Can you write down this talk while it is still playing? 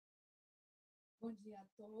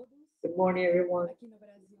Good morning, everyone.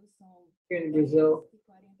 Here in Brazil,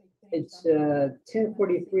 it's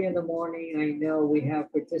 10:43 in the morning. I know we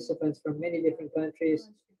have participants from many different countries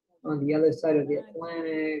on the other side of the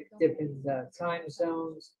Atlantic, different time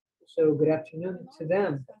zones. So good afternoon to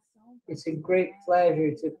them. It's a great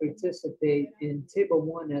pleasure to participate in Table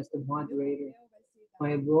 1 as the moderator.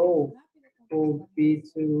 My role will be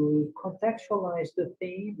to contextualize the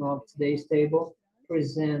theme of today's table,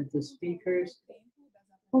 present the speakers,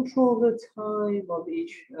 control the time of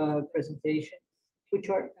each presentation, which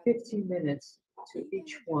are 15 minutes to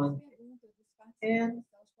each one, and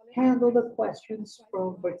handle the questions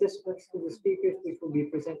from participants to the speakers, which will be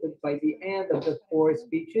presented by the end of the four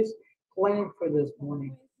speeches planned for this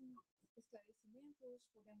morning.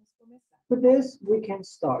 With this, we can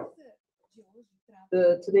start.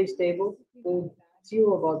 Today's table will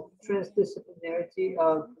deal about transdisciplinarity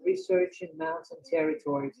of research in mountain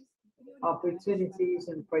territories, opportunities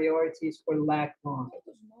and priorities for Lacmont.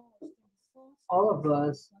 All of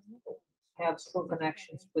us have strong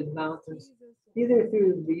connections with mountains, either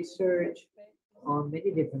through research on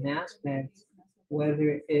many different aspects,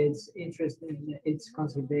 whether it's interest in its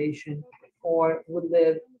conservation, or we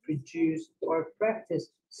live, produce, or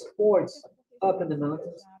practice sports up in the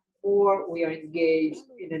mountains, or we are engaged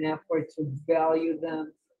in an effort to value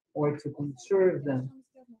them or to conserve them,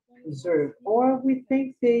 preserve, or we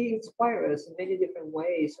think they inspire us in many different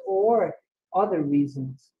ways, or other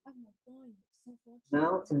reasons.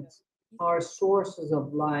 Mountains are sources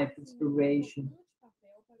of life, inspiration.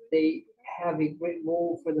 They have a great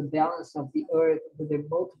role for the balance of the earth with their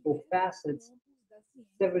multiple facets.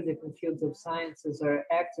 Several different fields of sciences are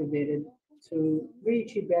activated to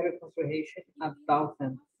reach a better comprehension about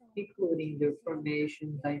them, including their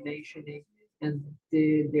formation, dimensioning, and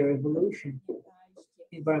their evolution.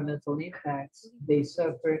 Environmental impacts, they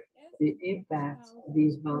suffer the impacts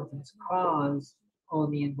these mountains cause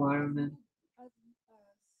on the environment,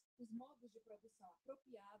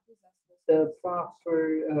 the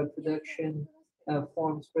proper production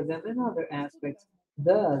forms for them, and other aspects.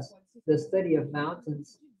 Thus, the study of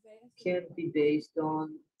mountains can be based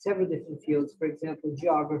on several different fields, for example,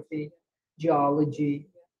 geography, geology,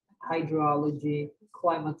 hydrology,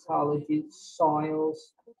 climatology,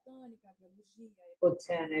 soils,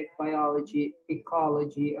 botanic, biology,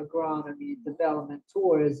 ecology, agronomy, development,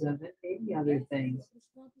 tourism, and many other things.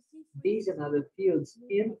 These and other fields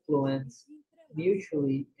influence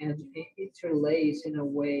mutually and interlace in a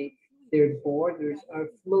way their borders are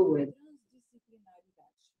fluid.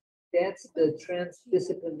 That's the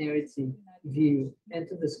transdisciplinarity view. And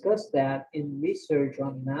to discuss that in research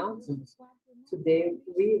on mountains, today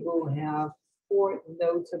we will have four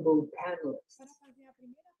notable panelists.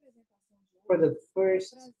 For the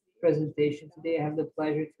first presentation today, I have the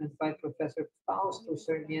pleasure to invite Professor Fausto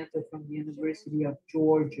Sarmiento from the University of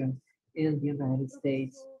Georgia in the United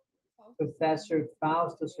States. Professor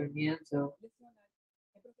Fausto Sarmiento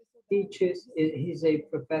he's a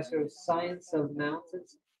professor of science of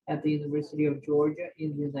mountains at the University of Georgia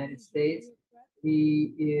in the United States.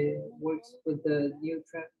 He works with the New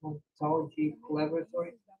Transmontology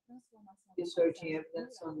Collaboratory, researching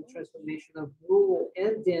evidence on the transformation of rural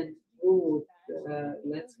Indian rural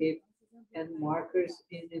landscape and markers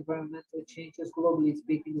in environmental changes, globally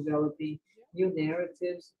speaking, developing new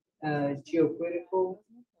narratives, geocritical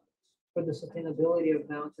for the sustainability of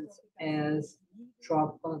mountains as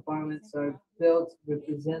tropical environments are built,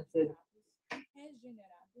 represented,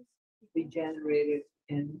 regenerated,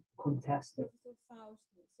 and contested.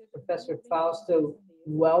 Professor Fausto,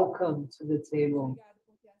 welcome to the table.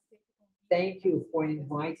 Thank you for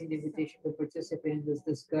inviting the invitation to participate in this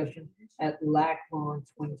discussion at Lacmont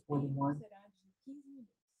 2021.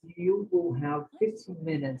 You will have 15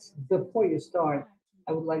 minutes. Before you start,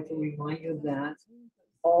 I would like to remind you that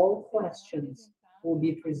all questions will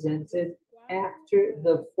be presented after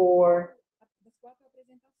the four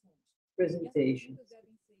presentations.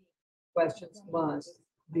 Questions must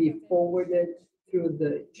be forwarded through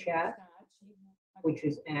the chat, which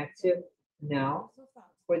is active now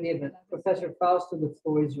for the event. Professor Fausto, the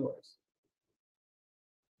floor is yours.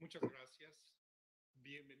 Muchas gracias.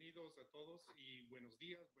 Bienvenidos a todos y buenos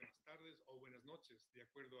días, buenas tardes o buenas noches, de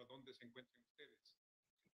acuerdo a dónde se encuentren ustedes.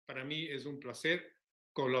 Para mí es un placer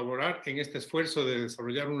colaborar en este esfuerzo de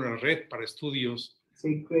desarrollar una red para estudios. It's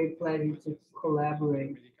a great pleasure to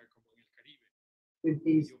collaborate with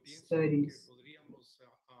these studies.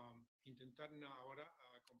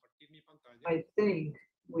 I think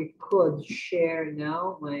we could share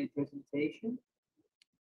now my presentation.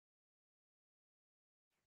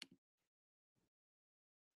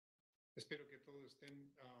 Espero que todos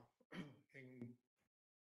estén en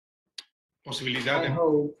posibilidad I de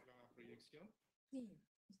hope la proyección. Sí,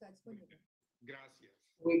 está disponible. Gracias.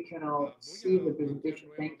 we can all Voy see the a plantear presentation.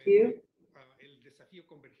 Thank you. nuevamente el desafío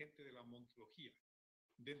convergente de la ontología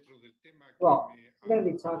dentro del tema que Well, me I'm going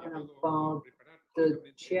to be ha talking llevado a about preparar the justamente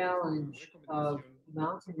esta challenge of recomendación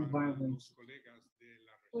mountain para environments, los colegas de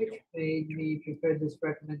la which región. made me prepare this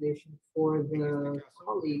recommendation for En the este caso,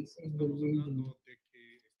 colleagues in the estamos region. hablando de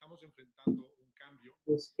que estamos enfrentando un cambio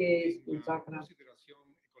In this case, en we're la talking consideración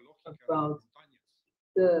ecológica de las about montañas.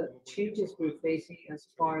 the Como por changes ejemplo, we're antes, facing as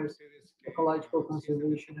far sabían as ustedes que ecological la ciencia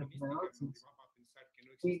conservation of determinística nos mountains. llevaba a pensar que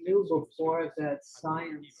no We existen knew before soluciones that alternativas.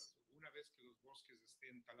 science Una vez que los bosques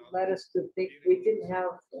estén talados, led us to think tienen we que didn't crecer.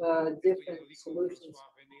 have Esto ya lo different dijo solutions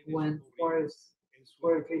François René de when Chateaubriand forests en su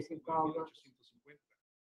were artículo facing de problems. 1850.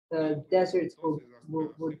 The Pues deserts entonces hasta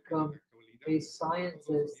would cerca de come. la actualidad, A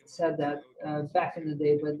todos scientist habíamos said that pensado que la back in the ciencia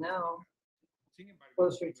day, but determinística. now, Sin embargo,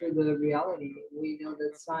 closer en la to the ecología reality, moderna we know hay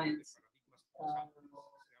that una serie de science paradigmas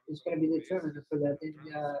pausantes. Se is habla going to be sobre determined ODS, for that. la In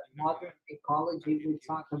transdisciplinariedad, modern ecology, la we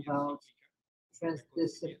talk etiología about cíclica, la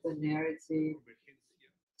conciencia, transdisciplinarity, convergencia,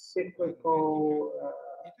 la cyclical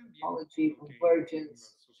y también ecology, lo que en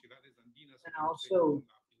convergence, las sociedades andinas se and conoce also como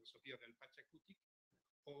la filosofía del Pachacutic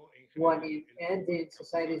o en what general in el Andean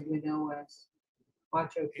societies we know as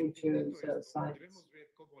Machu Entendiendo Picchu's esto, science. debemos ver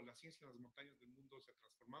cómo la ciencia en las montañas del mundo se ha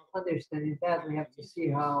transformado. Understanding that, we have to see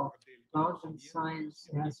how Del mountain conocimiento science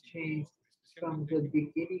has científico, changed from especialmente the en Europa,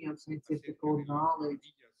 beginning of scientific acerca de las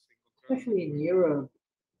knowledge, maravillas encontradas especially in en Europe,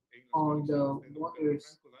 en las on the colecciones de don Pedro wonders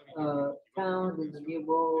Franco Dávila, que motivó found la in the creación New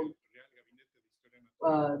World, del Real Gabinete de Historia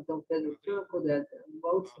Natural Don Pedro en Madrid. Turco, that Muchos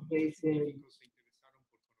motivated científicos se interesaron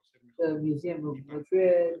por conocer the mejor Museum of y para Madrid.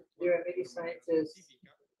 poder There are actuar many de una manera scientists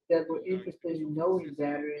científica. that were La interested in expedición knowing francesa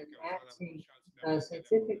better and encabezada por acting Charles Lamothe de la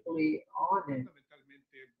scientifically on it.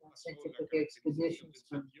 fundamentalmente basó la Scientific caracterización expeditions del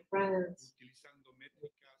from sitio France utilizando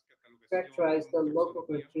métricas, characterize the catalogación, local taxonomía,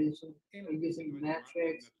 characterization en lo que se using iba a llamar el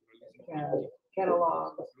metrics, naturalismo práctico.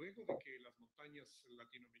 catalogs. Luego de que las montañas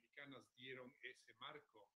latinoamericanas dieron ese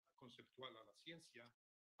marco conceptual a la ciencia,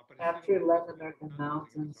 After aparecieron Latin autores American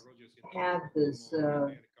importantes en el mountains desarrollo had científico this como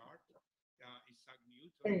René Descartes, Isaac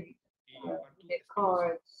Newton thing. y Bartolomé Spinoza.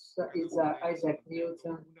 Descartes, Cada uno de ellos Isaac planteando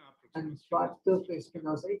Newton, una and aproximación Bartolomé específica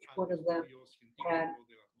Spinoza, each al one of them estudio had científico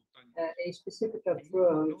de las montañas. a specific El mismo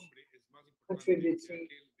approach nombre es más importante que contributing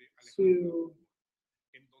aquel de Alejandro to Humboldt,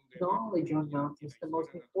 en donde la knowledge on ecología y mountains. la The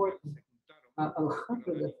most historia natural important, se juntaron para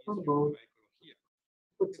Alejandro dar de inicio a Humboldt la ecología.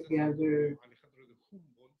 put Es así together como Alejandro de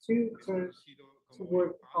Humboldt two es currents conocido to como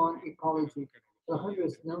work el on padre de la ecology. Alejandro volcanología,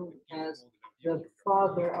 is del known as magnetismo, de la the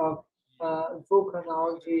father of biogeografía, el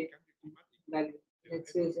padre del volcanology, cambio climático, de la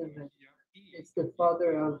magnetism, and etnogeología y it's the también de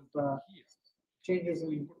father la of ontología. changes Es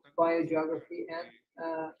muy in importante biogeography destacar and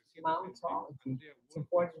que recientemente mountology. Andrea It's Wolf,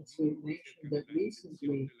 important en su to libro mention acerca de that la intención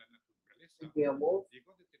recently, de la naturaleza, Andrea Wolf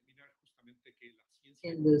llegó a determinar justamente que la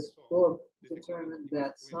ciencia in this comenzó book desde cuando determined nos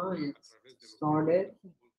dimos that cuenta a science través de los started trabajos de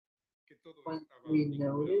Humboldt que todo when estaba we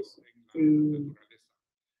vinculado noticed en la through naturaleza.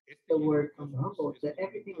 Este the libro work no from solo Humboldt es that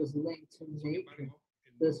everything was fundamental, linked to sin nature. embargo,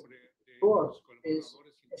 el This nombre de book los is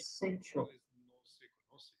colaboradores científicos essential, locales no se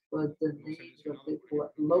conoce. but the No se ha names of mencionado, the por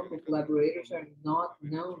ejemplo, que local Alejandro collaborators are Humboldt not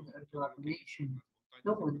pudo haber known hecho in todo Rock lo que hizo Nation. en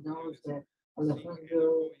No las one montañas knows ecuatoriales that sin el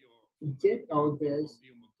Alejandro apoyo did fundamental all de this Juan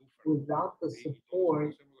Pío Montúfar. without the Y todos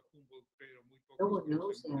support. conocemos a Humboldt, pero muy No pocos one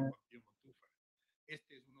knows conocemos a that. Juan Pío Montúfar.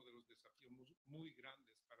 Este es uno de los desafíos muy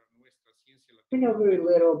grandes para nuestra ciencia We know very latinoamericana.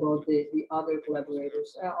 little about the other Debemos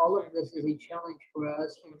collaborators. quedarnos All of con this is este a challenge for no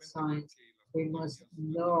us in solamente science. porque las We must montañas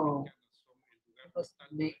know, latinoamericanas son el we lugar must natal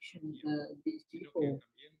de la mention ecología, these sino que people.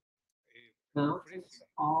 también Mountains ofrecen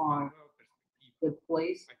una are nueva perspectiva. the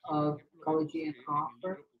place Aquí, por of ejemplo, ecology vemos and que en el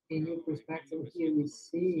offer libro a new publicado en perspective. Here we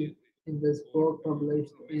see 1997 in this por book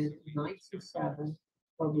published Bruno in Messerschmitt y Jack 97, Alves,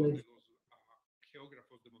 dos de published los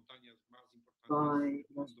geógrafos de montañas más importantes by del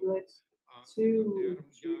mundo, Netflix, se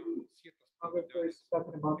plantearon ya two ciertas photographers prioridades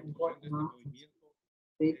talking about en función important de este mountains. movimiento.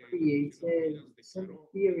 They Naciones created Unidas some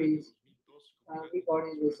declaró en el año theories 2002 como el Año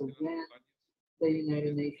regarding this Internacional de las event. Montañas. The Y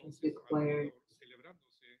United desde Nations entonces ha declared venido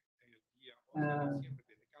celebrándose el día 11 de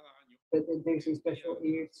diciembre de cada año that there's a el special Día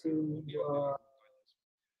year to Mundial de las Montañas.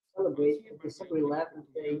 celebrate Sin embargo, December yo tuve la 11th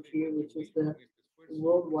oportunidad each de year, which is contribuir the con este esfuerzo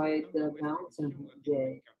Worldwide presentando nuestra Mountain visión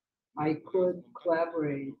Day. latinoamericana I de las could montañas del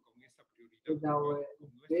collaborate mundo con esa prioridad with global, our con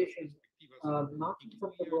nuestras vision perspectivas. of mountains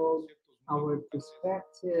of the Incluía world, conceptos muy our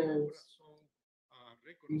importantes que ahora perspectives, son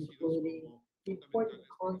reconocidos including como important fundamentales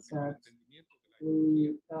para el mejor concepts entendimiento de la ecología.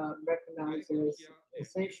 we La recognize as ecología,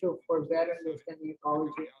 essential como for ustedes better saben, understanding ha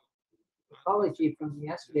ecology. cambiado. Ecology Antes from se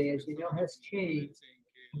yesterday, as you know, pensaba has changed.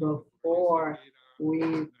 definitivamente en que la Before, naturaleza era we una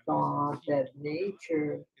naturaleza thought that cíclica,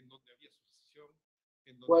 nature en donde había sucesión,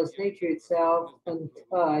 Was nature itself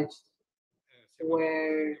untouched,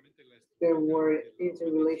 where there were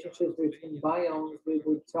interrelationships between biomes? We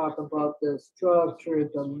would talk about the structure,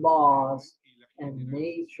 the laws, and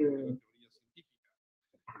nature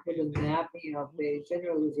with the mapping of a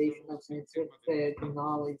generalization of scientific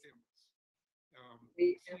knowledge.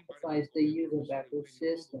 We emphasize the use of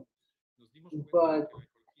ecosystem, but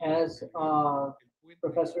as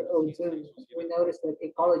Professor Odun, we noticed that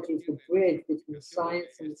ecology is the bridge between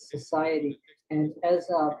science and society. And as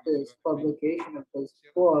of this publication of this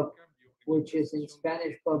book, which is in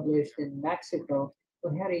Spanish published in Mexico,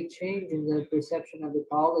 we had a change in the perception of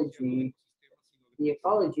ecology. The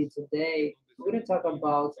ecology today, we're going to talk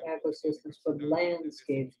about ecosystems, but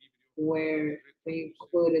landscapes, where we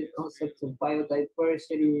included concepts of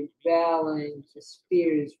biodiversity, balance,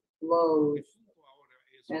 spheres, flows,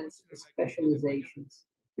 and specializations,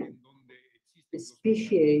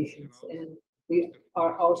 speciations. And we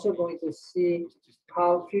are also going to see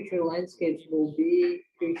how future landscapes will be,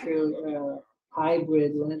 future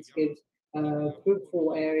hybrid landscapes,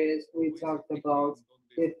 fruitful areas. We talked about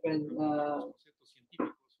different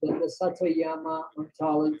the Satoyama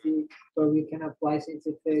ontology, where we can apply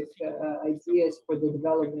scientific ideas for the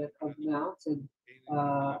development of mountain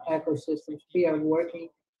ecosystems. We are working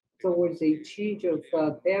towards a change of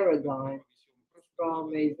paradigm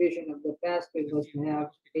from a vision of the past. We must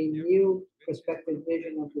have a new perspective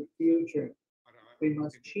vision of the future. We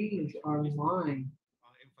must change our mind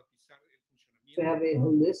to have a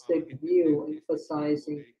holistic view,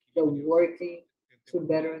 emphasizing the working to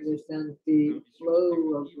better understand the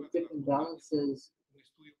flow of the different balances,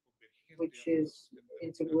 which is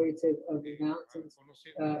integrative of the mountains,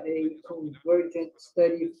 a convergent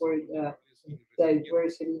study for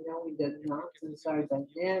diversity, knowing that mountains are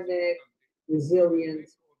dynamic, resilient.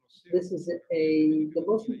 This is the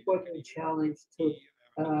most important challenge to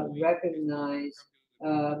recognize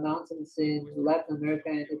mountains in Latin America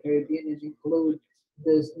and the Caribbean and include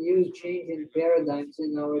this new change in paradigms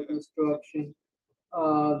in our construction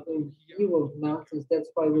of the view of mountains. That's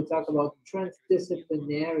why we talk about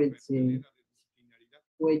transdisciplinarity,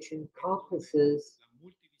 which encompasses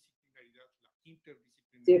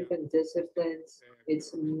different disciplines.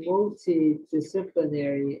 It's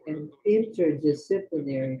multidisciplinary and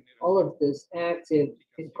interdisciplinary. All of this active,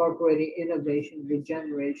 incorporating innovation,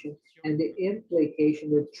 regeneration, and the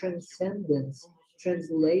implication, the transcendence,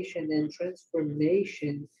 translation, and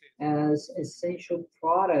transformation as essential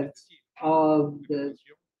products of the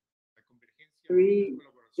three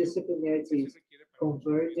disciplinarities,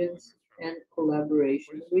 convergence and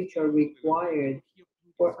collaboration, which are required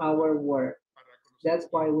for our work. That's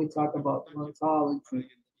why we talk about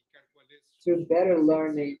ontology. To better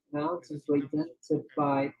learn a mountain, to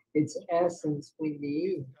identify its essence, we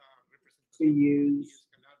need to use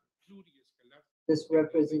this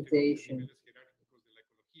representation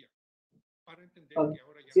of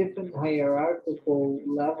different hierarchical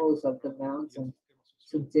levels of the mountain.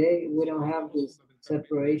 Today, we don't have this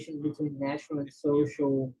separation between natural and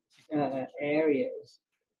social areas.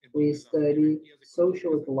 We study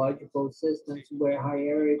social ecological systems where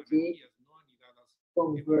hierarchy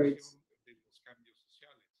converts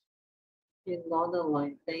in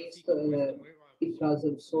non-aligned things because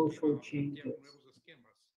of social changes.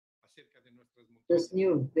 This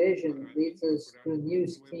new vision leads us to new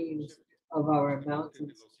schemes of our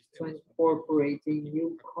mountains to incorporate a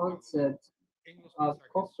new concept of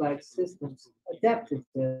complex systems adapted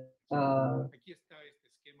to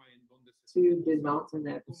the mountain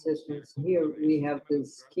ecosystems. Here we have the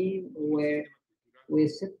scheme where we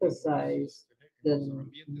synthesize the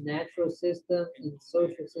natural system and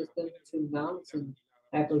social system to mountain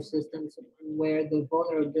ecosystems where the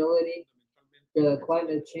vulnerability, the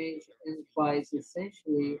climate change implies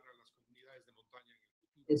essentially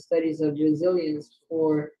the studies of resilience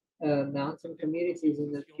for mountain communities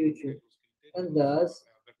in the future. And thus,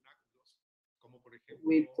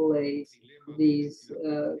 we place these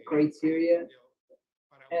criteria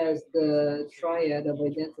as the triad of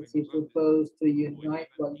identity proposed to unite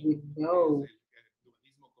what we know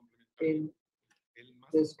in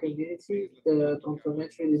this community, the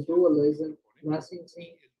complementary, the dualism, Lacmont,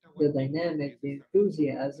 the dynamic, the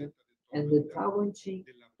enthusiasm, and the Taoichi,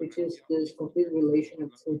 which is this complete relation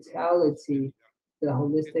of totality, the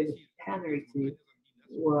holistic panarchy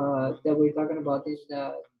that we're talking about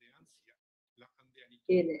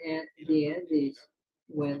the Andes.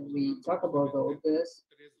 When we talk about all this,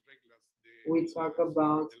 we talk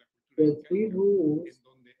about the three rules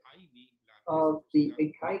of the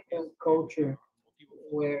Inca culture,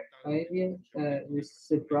 where Aimia,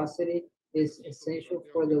 reciprocity, is essential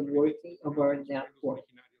for the working of our network.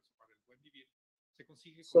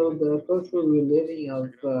 So the cultural reliving of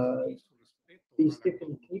these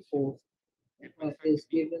different peoples is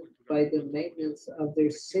given by the maintenance of their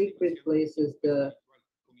sacred places. The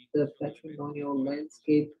patrimonial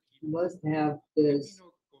landscape must have this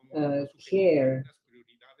care,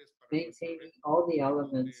 maintaining all the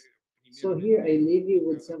elements. So here I leave you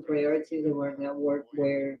with some priorities of our network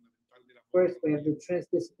where first we have the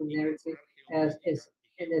transdisciplinarity as is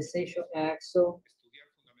an essential axle,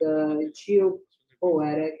 the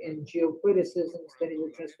geopoetic and geocriticism, studying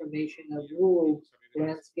the transformation of rural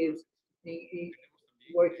landscapes,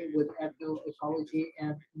 working with ethnoecology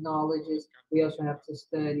and knowledges. We also have to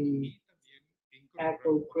study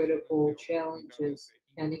eco-critical challenges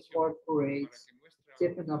and incorporates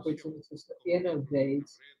different opportunities to innovate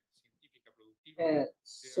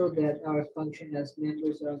so that our function as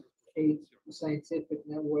members of a scientific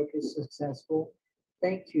network is successful.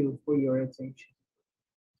 Thank you for your attention.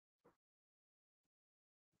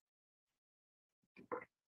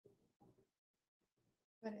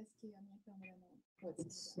 Parece que a minha câmera não pode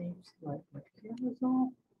It ser. seems like my camera's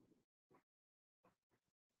on.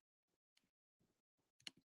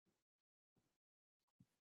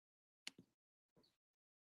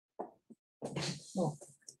 Bom,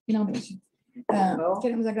 finalmente. Well,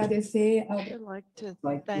 Queremos agradecer ao I'd like to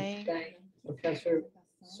like to thank thank Professor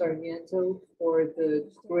Sarmiento for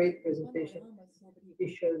the great presentation.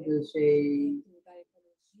 He showed us she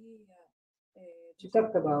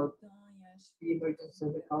talked about the emergence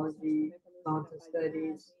of ecology, mountain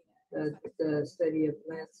studies, the study of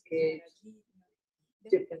landscapes,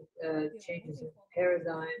 different changes in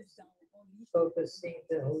paradigms, focusing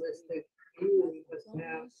the holistic view we must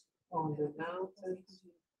have on the mountains,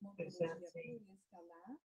 presenting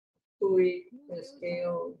theory,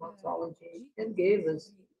 scale, morphology, and gave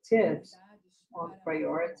us tips on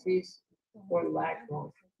priorities for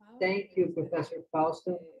Lacmont. Thank you, Professor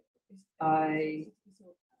Fausto. I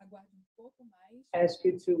ask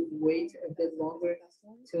you to wait a bit longer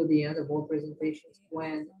till the end of all presentations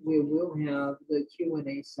when we will have the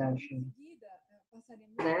Q&A session.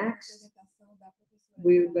 Next,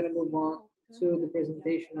 we're going to move on to the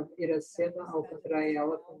presentation of Irasema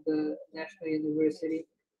Alcantara-Ayala from the National University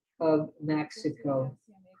of Mexico.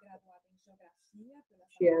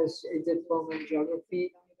 She has a diploma in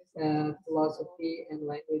geography, philosophy, and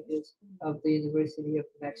languages of the University of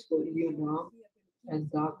Mexico, UNAM,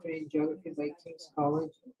 and doctorate in geography by King's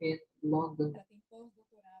College in London.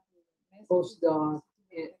 Postdoc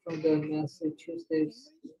from the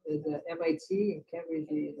Massachusetts, the MIT in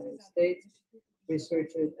Cambridge, United States,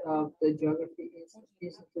 researcher of the Geography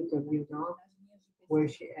Institute of UNAM, where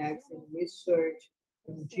she acts in research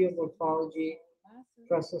in geomorphology,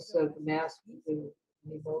 process of mass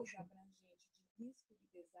emotion,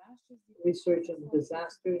 research on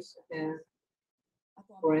disasters, and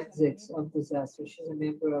forensics of disasters. She's a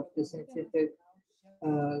member of the Scientific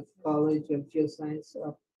College of Geoscience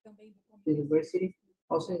of the University,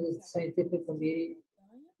 also in the Scientific Committee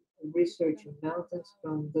Research in Mountains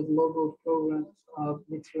from the Global Program of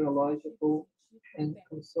Meteorological and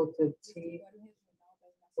Consultative Team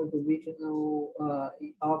for the Regional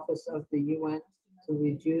Office of the UN to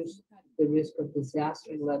reduce the risk of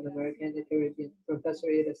disaster in Latin America and the Caribbean. Professor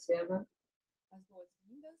Irasema,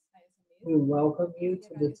 we welcome you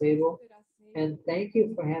to the table and thank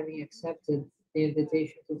you for having accepted the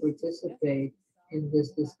invitation to participate in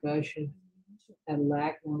this discussion at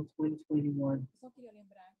Lacmont 2021.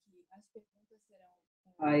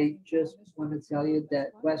 I just want to tell you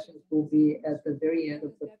that questions will be at the very end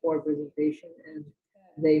of the core presentation and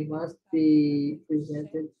they must be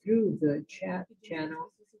presented through the chat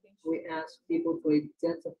channel. We ask people to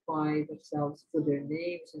identify themselves with their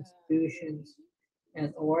names, institutions,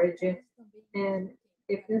 and origin, and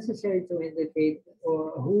if necessary to indicate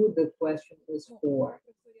who the question is for.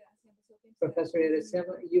 Professor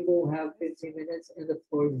Irasema, you will have 15 minutes and the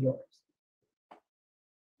floor is yours.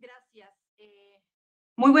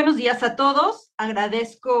 Muy buenos días a todos.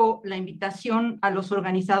 Agradezco la invitación a los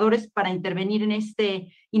organizadores para intervenir en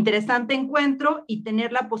este interesante encuentro y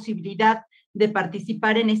tener la posibilidad de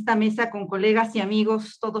participar en esta mesa con colegas y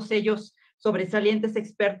amigos, todos ellos sobresalientes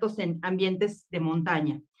expertos en ambientes de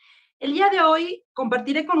montaña. El día de hoy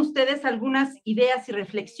compartiré con ustedes algunas ideas y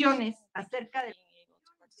reflexiones acerca de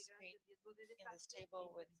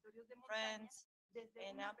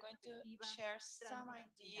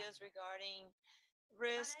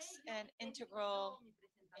risks and integral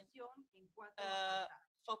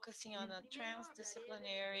focusing on a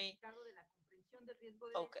transdisciplinary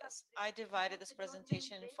focus. I divided this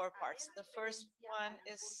presentation in 4 parts. The first one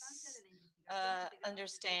is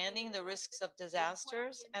understanding the risks of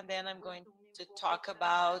disasters, and then I'm going to talk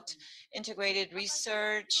about integrated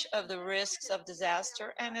research of the risks of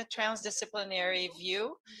disaster and a transdisciplinary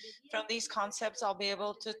view. From these concepts, I'll be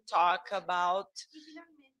able to talk about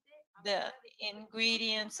the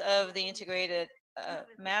ingredients of the integrated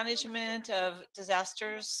management of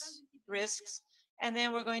disasters risks, and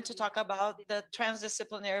then we're going to talk about the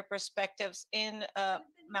transdisciplinary perspectives in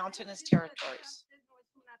mountainous territories.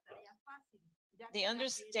 The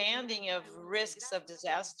understanding of risks of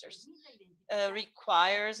disasters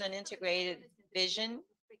requires an integrated vision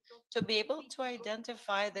to be able to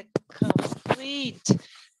identify the complete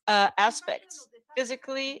aspects,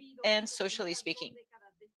 physically and socially speaking.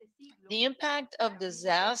 The impact of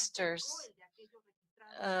disasters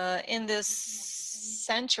in this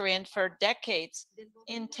century and for decades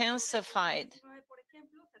intensified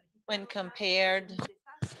when compared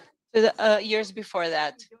to the years before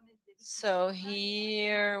that. So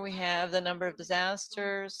here we have the number of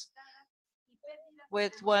disasters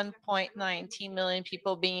with 1.19 million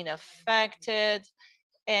people being affected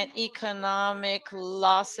and economic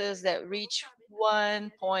losses that reach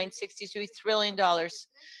 $1.63 trillion.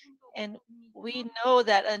 And we know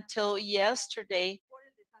that until yesterday,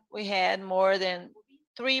 we had more than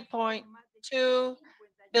 3.2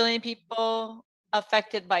 billion people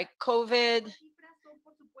affected by COVID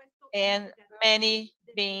and many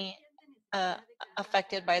being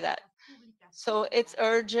affected by that. So it's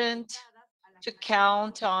urgent to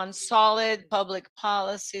count on solid public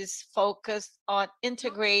policies focused on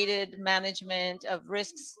integrated management of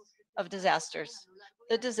risks of disasters.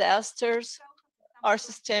 The disasters are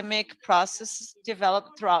systemic processes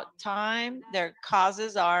developed throughout time. Their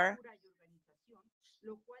causes are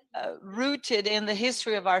rooted in the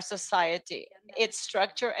history of our society, its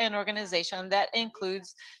structure and organization. That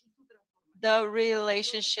includes the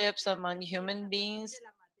relationships among human beings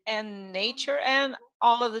and nature and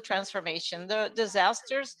all of the transformation. The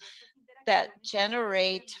disasters that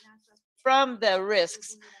generate from the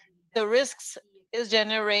risks is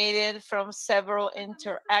generated from several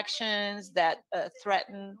interactions that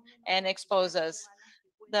threaten and expose us.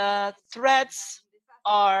 The threats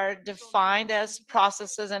are defined as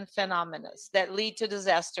processes and phenomena that lead to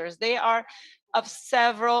disasters. They are of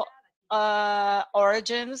several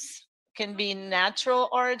origins, can be natural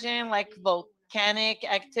origin like volcanic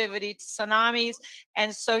activity, tsunamis,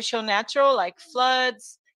 and social natural like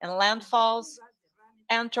floods and landfalls,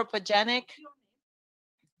 anthropogenic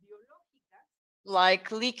like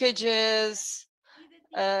leakages,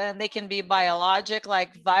 and they can be biologic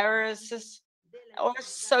like viruses, or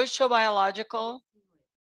social biological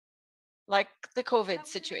like the COVID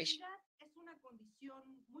situation.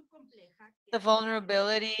 The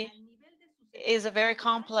vulnerability is a very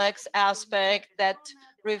complex aspect that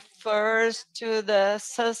refers to the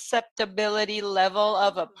susceptibility level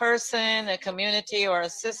of a person, a community, or a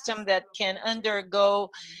system that can undergo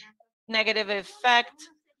negative effect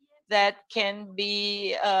that can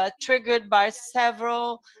be triggered by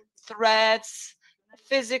several threats,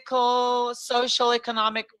 physical, social,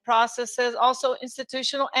 economic processes, also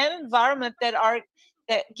institutional and environment that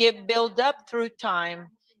get built up through time.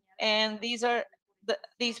 And these are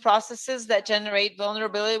these processes that generate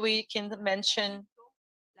vulnerability. We can mention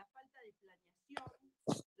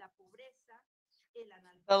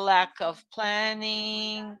the lack of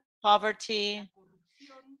planning, poverty,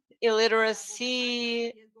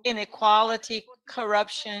 illiteracy, inequality,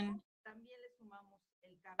 corruption,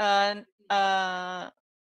 bad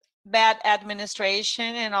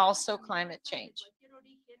administration, and also climate change.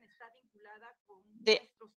 The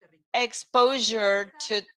exposure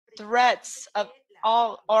to threats of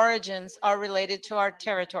all origins are related to our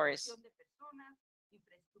territories.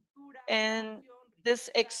 And this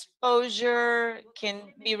exposure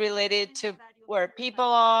can be related to where people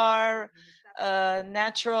are,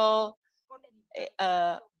 natural,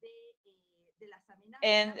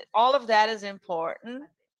 and all of that is important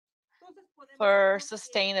for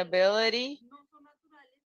sustainability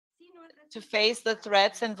to face the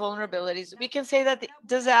threats and vulnerabilities. We can say that the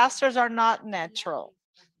disasters are not natural.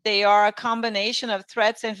 They are a combination of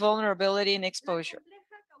threats and vulnerability and exposure.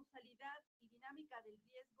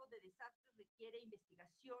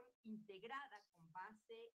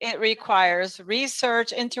 It requires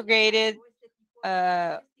research integrated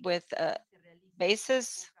with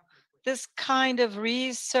basis. This kind of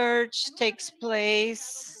research takes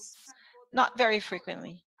place not very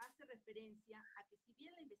frequently.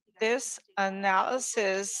 This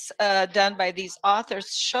analysis done by these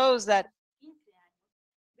authors shows that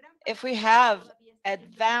if we have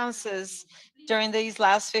advances during these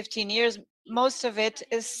last 15 years, most of it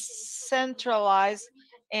is centralized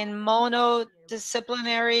in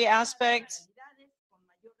monodisciplinary aspects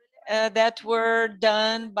that were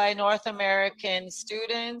done by North American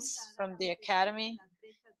students from the academy.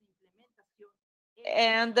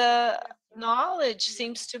 And the knowledge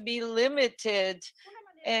seems to be limited,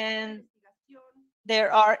 and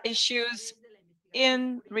there are issues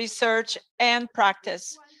in research and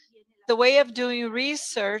practice. The way of doing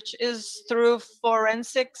research is through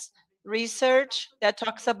forensics research that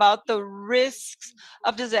talks about the risks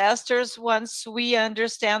of disasters once we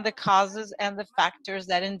understand the causes and the factors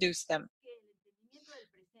that induce them.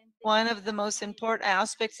 One of the most important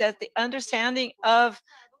aspects is the understanding of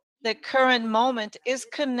the current moment is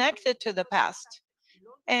connected to the past.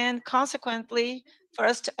 And consequently, for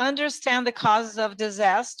us to understand the causes of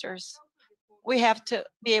disasters, we have to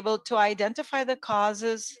be able to identify the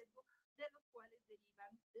causes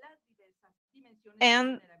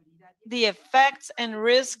and the effects and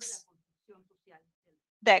risks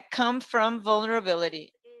that come from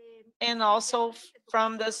vulnerability, and also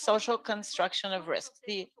from the social construction of risk.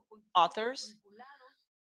 The authors,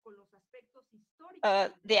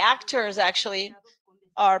 the actors actually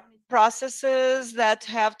are processes that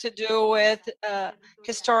have to do with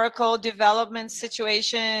historical development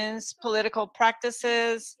situations, political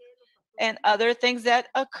practices, and other things that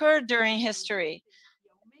occurred during history,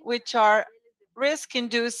 which are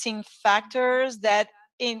risk-inducing factors that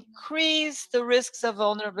increase the risks of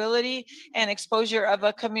vulnerability and exposure of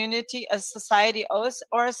a community, a society,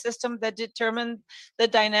 or a system that determine the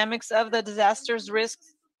dynamics of the disaster's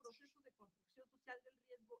risks.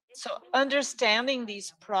 So understanding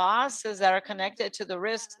these processes that are connected to the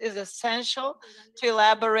risks is essential to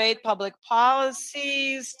elaborate public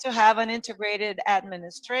policies, to have an integrated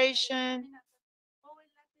administration,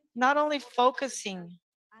 not only focusing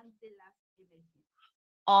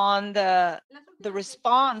on the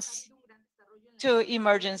response to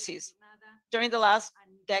emergencies. During the last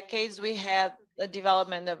decades, we had the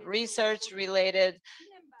development of research related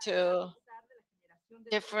to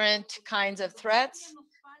different kinds of threats,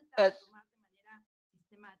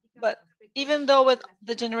 but even though with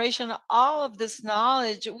the generation of all of this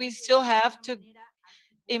knowledge, we still have to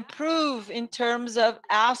improve in terms of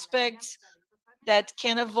aspects that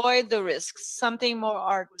can avoid the risks, something more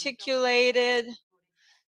articulated,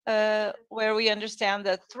 where we understand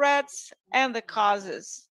the threats and the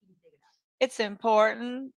causes. It's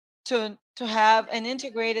important to have an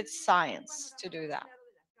integrated science to do that.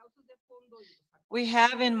 We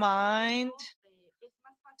have in mind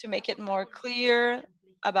to make it more clear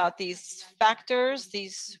about these factors,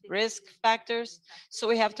 these risk factors. So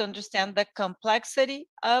we have to understand the complexity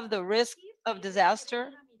of the risk of disaster.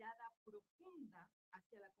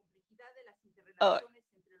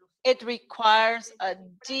 It requires a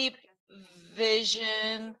deep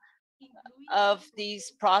vision of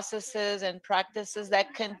these processes and practices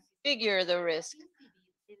that configure the risk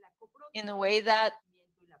in a way that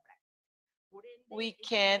we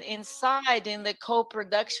can incide in the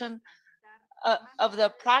co-production of the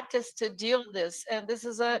practice to deal with this. And this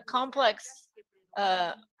is a complex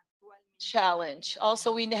challenge.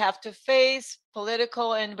 Also, we have to face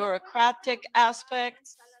political and bureaucratic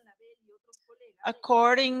aspects.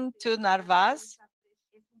 According to Narvaez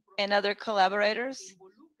and other collaborators,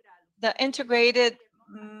 the integrated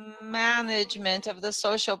management of the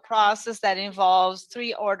social process that involves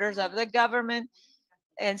three orders of the government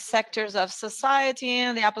and sectors of society,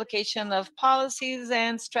 and the application of policies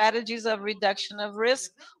and strategies of reduction of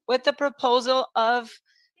risk with the proposal of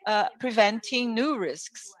preventing new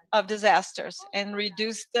risks of disasters and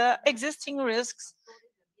reduce the existing risks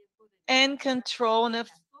and control in a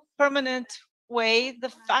permanent way the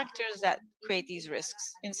factors that create these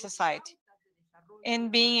risks in society,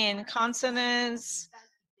 and being in consonance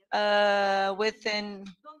within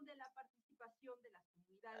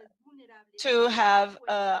to have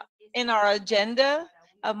in our agenda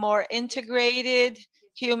a more integrated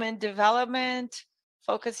human development,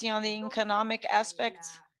 focusing on the economic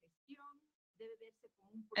aspects,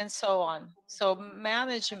 and so on. So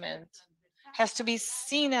management has to be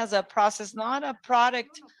seen as a process, not a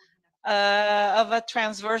product of a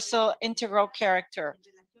transversal integral character.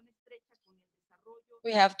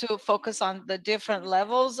 We have to focus on the different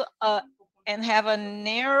levels and have a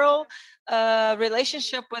narrow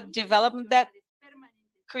relationship with development that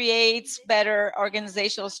creates better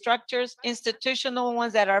organizational structures, institutional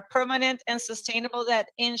ones that are permanent and sustainable, that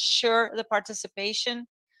ensure the participation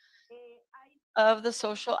of the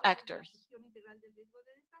social actors.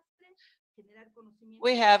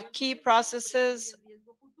 We have key processes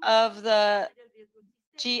of the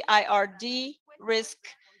GIRD, risk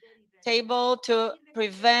table to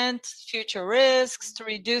prevent future risks, to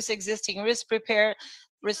reduce existing risk, prepare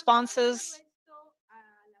responses.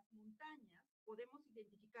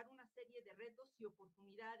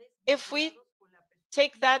 If we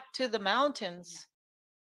take that to the mountains,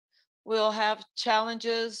 we'll have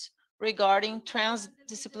challenges regarding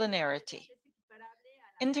transdisciplinarity.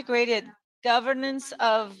 Integrated governance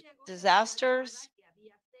of disasters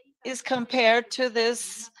is compared to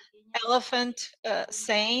this elephant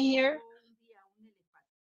saying here,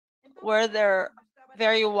 where there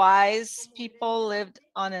very wise people lived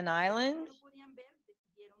on an island.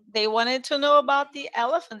 They wanted to know about the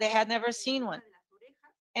elephant. They had never seen one.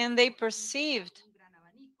 And they perceived,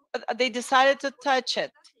 they decided to touch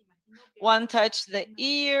it. One touched the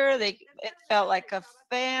ear, it felt like a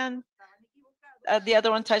fan. The other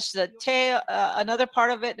one touched the tail. Another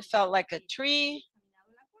part of it felt like a tree.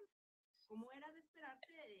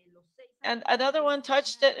 And another one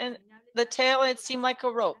touched it, and the tail, it seemed like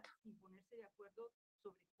a rope.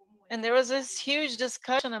 And there was this huge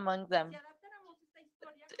discussion among them,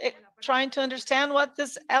 trying to understand what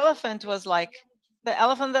this elephant was like. The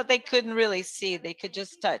elephant that they couldn't really see, they could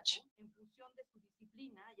just touch.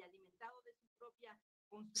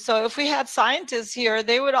 So if we had scientists here,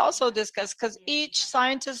 they would also discuss, because each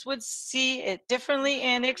scientist would see it differently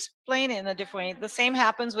and explain it in a different way. The same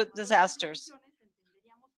happens with disasters.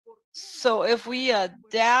 So if we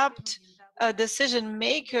adapt decision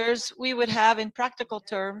makers, we would have, in practical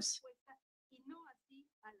terms,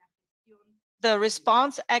 the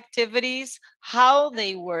response activities, how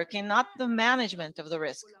they work, and not the management of the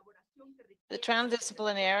risk. The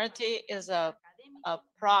transdisciplinarity is a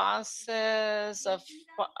process of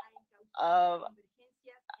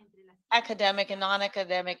academic and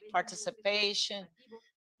non-academic participation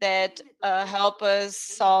that help us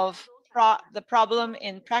solve the problem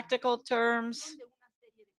in practical terms,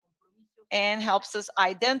 and helps us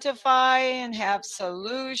identify and have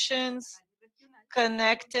solutions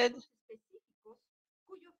connected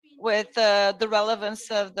with the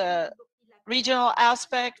relevance of the regional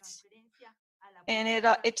aspects. And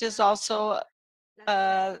it is also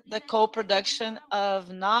the co-production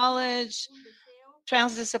of knowledge.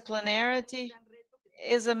 Transdisciplinarity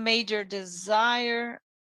is a major desire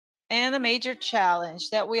and a major challenge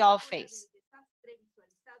that we all face.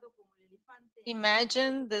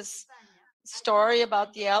 Imagine this story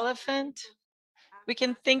about the elephant. We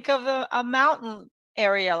can think of a mountain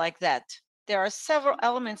area like that. There are several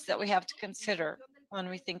elements that we have to consider when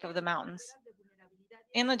we think of the mountains.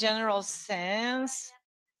 In a general sense,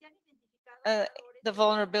 the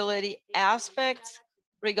vulnerability aspects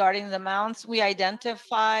regarding the mountains, we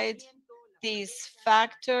identified these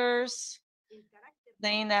factors,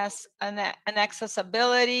 the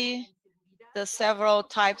inaccessibility, the several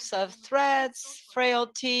types of threats,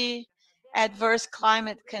 frailty, adverse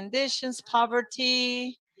climate conditions,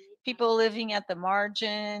 poverty, people living at the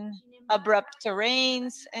margin, abrupt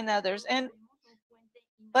terrains, and others.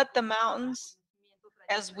 But the mountains,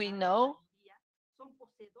 as we know,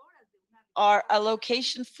 are a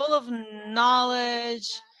location full of knowledge,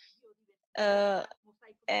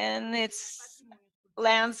 and its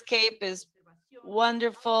landscape is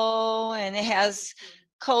wonderful, and it has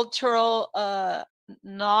cultural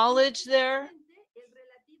knowledge there.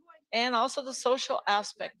 And also the social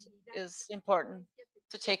aspect is important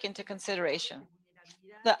to take into consideration.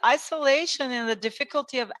 The isolation and the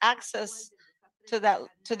difficulty of access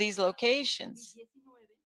to these locations,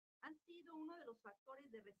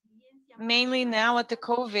 mainly now at the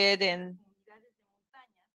COVID, and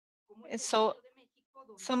so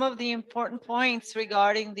some of the important points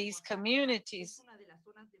regarding these communities.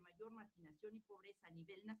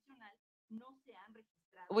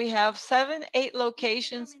 We have 7, 8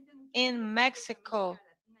 locations in Mexico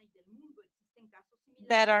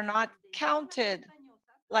that are not counted,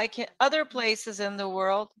 like in other places in the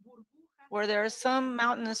world, where there are some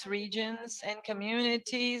mountainous regions and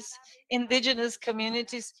communities, indigenous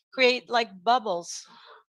communities create like bubbles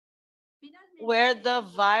where the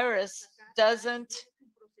virus doesn't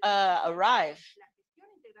arrive.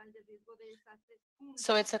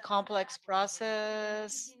 So it's a complex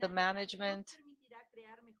process, the management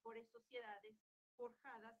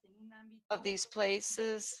of these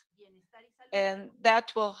places, and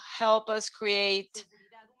that will help us create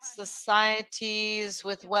societies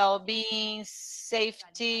with well-being,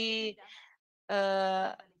 safety,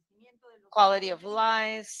 quality of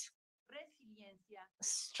life,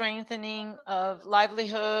 strengthening of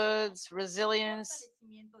livelihoods, resilience,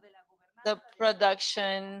 the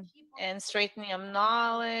production and strengthening of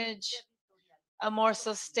knowledge, a more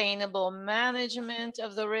sustainable management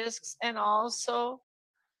of the risks, and also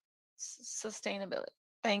sustainability.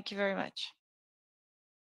 Thank you very much.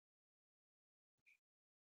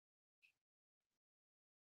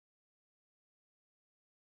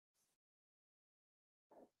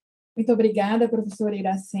 Muito obrigada, professora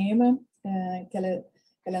Irasema,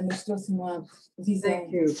 ela nos trouxe uma visão.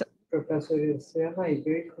 Thank you, Professor Irasema, a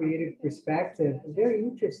very creative perspective, very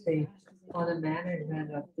interesting on the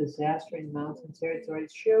management of disaster in mountain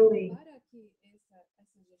territories, showing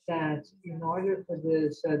that in order for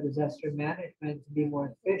this disaster management to be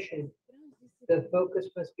more efficient, the focus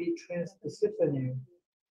must be transdisciplinary.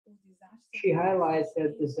 She highlights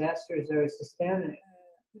that disasters are systemic.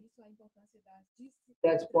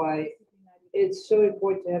 That's why it's so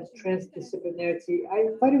important to have transdisciplinarity. I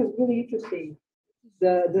thought it was really interesting,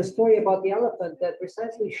 the story about the elephant that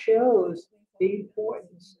precisely shows the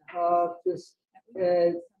importance of this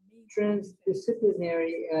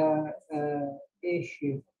transdisciplinary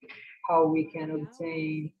issue, how we can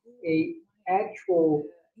obtain a actual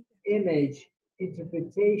image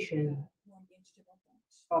interpretation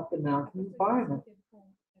of the mountain environment.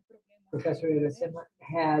 Professor Irasema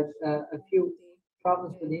had a few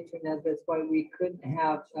problems with the internet. That's why we couldn't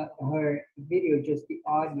have her video, just the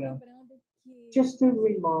audio. Just to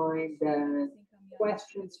remind that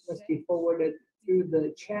questions must be forwarded through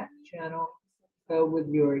the chat channel with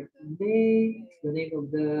your name, the name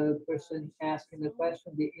of the person asking the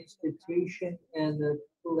question, the institution, and the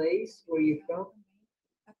place where you're from.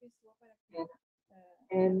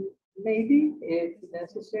 And maybe, if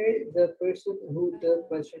necessary, the person who the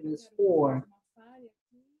question is for.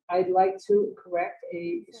 I'd like to correct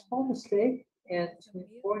a small mistake and to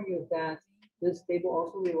inform you that this table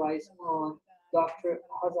also relies on Dr.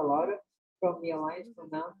 Hazalada from the Alliance for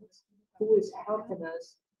Mountains, who is helping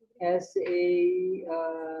us as a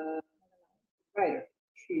writer.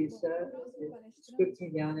 She's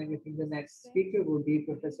scripting down everything. The next speaker will be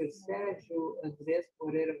Professor Sergio Andrés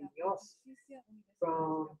Moreira Muñoz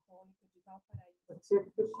from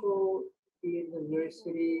Pontifical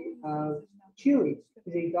University of Chile.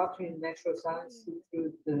 He's a doctor in natural science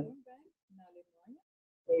through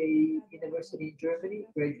a university in Germany,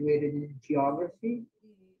 graduated in geography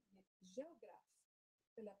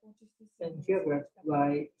and geography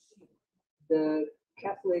by the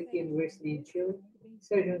Catholic University in Chile.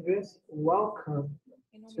 Sergio Andrés, welcome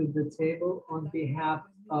to the table on behalf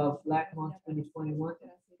of Lacmont 2021.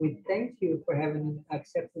 We thank you for having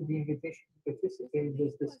accepted the invitation to participate in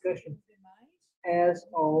this discussion. As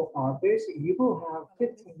all others, you will have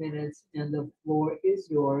 15 minutes and the floor is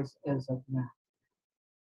yours as of now.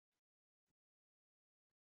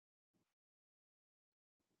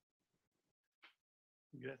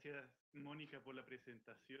 Gracias, Mónica, por la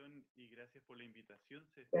presentación y gracias por la invitación.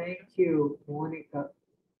 Thank you, Mônica,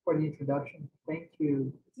 for the introduction. Thank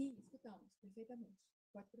you. Sim, escutamos perfeitamente.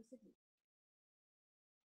 Pode prosseguir.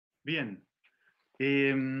 Bien.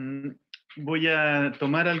 Voy a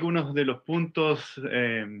tomar algunos de los puntos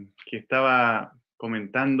que estaba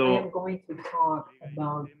comentando. I am going to talk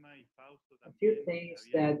about a few things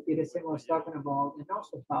that Irasema was talking about, and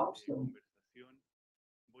also Fausto.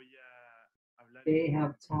 They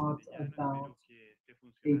have talked about a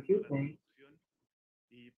few things.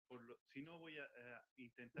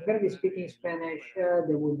 I'm going to be speaking Spanish. There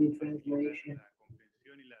will be translation.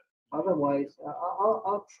 Otherwise,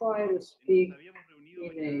 I'll try to speak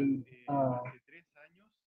in a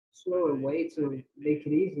slower way to make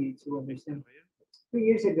it easy to understand. 3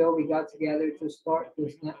 years ago, we got together to start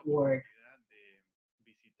this network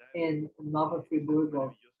in Nova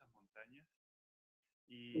Friburgo,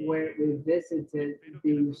 where we visited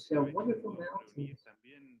these wonderful mountains.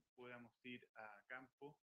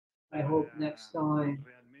 I hope next time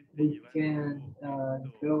we can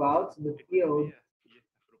go out to the field,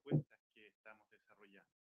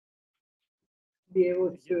 be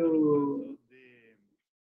able to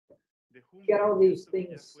get all these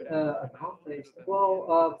things accomplished.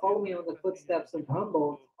 Well, following on the footsteps of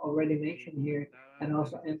Humboldt, already mentioned here, and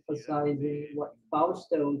also emphasizing what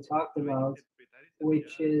Fausto talked about,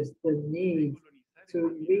 which is the need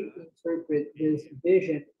to reinterpret this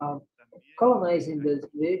vision of colonizing this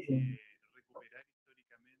vision.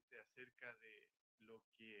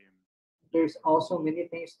 There's also many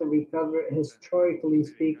things to recover, historically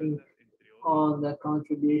speaking, on the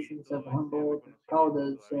contributions of Humboldt,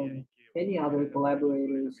 Caldas, and any other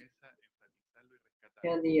collaborators,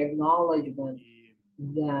 and the acknowledgement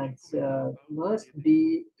that must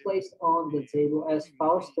be placed on the table. As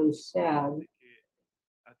Fausto said,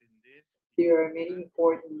 there are many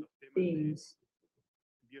important things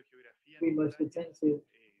we must attend to: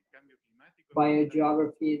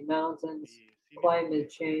 biogeography in mountains, climate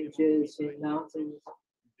changes in mountains,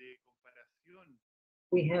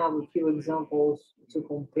 We have a few examples to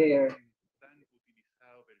compare. Tan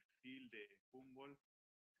utilizado perfil de Humboldt,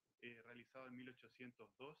 realizado en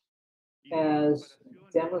 1802, y As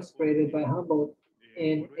comparación demonstrated by Humboldt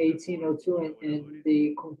in 1802 and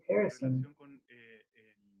the comparison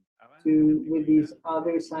with these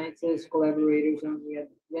other scientists, collaborators on the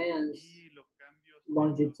advanced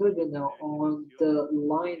longitudinal on the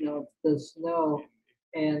line of the snow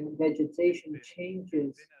and vegetation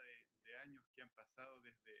changes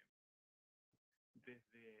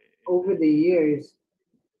over the years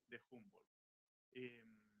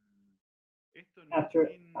after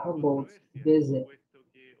Humboldt's visit.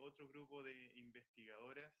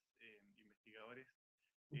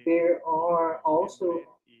 There are also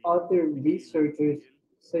other researchers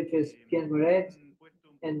such as Pierre Moret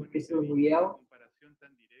and Priscilla Muriel,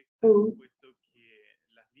 who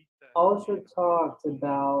also talked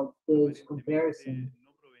about this comparison,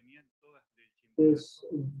 this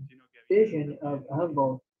vision of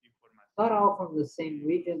Humboldt, not all from the same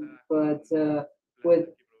region, but with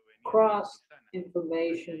cross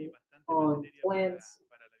information on plants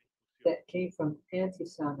that came from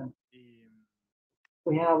Antisana.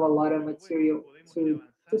 We have a lot of material to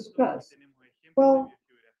discuss. Well,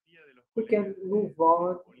 we can move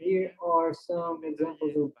on. Here are some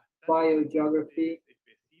examples of biogeography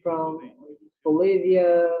from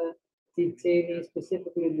Bolivia, detailing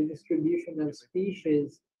specifically the distribution of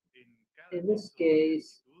species. In this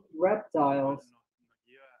case, reptiles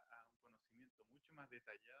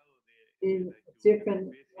in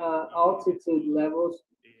different altitude levels.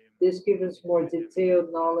 This gives us more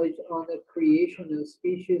detailed knowledge on the creation of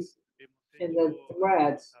species and the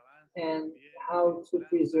threats and how to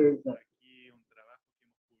preserve them.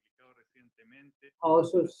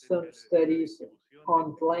 Also, some studies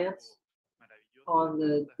on plants, on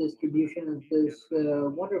the distribution of this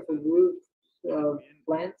wonderful group of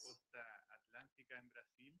plants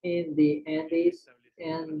in the Andes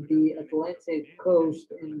and the Atlantic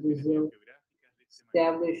coast in Brazil,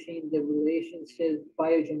 establishing the relationship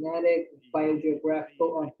biogenetic,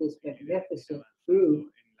 biogeographical of this magnificent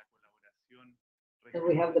group. And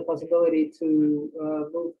we have the possibility to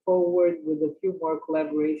move forward with a few more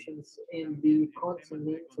collaborations in the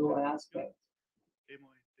continental aspect.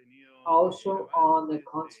 Also on the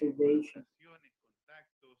conservation,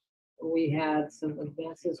 we had some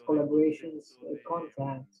advances, collaborations,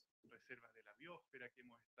 contacts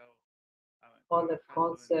on the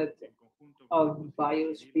concept of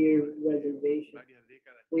biosphere reservation.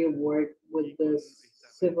 We worked with the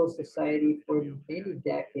civil society for many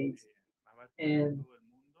decades, and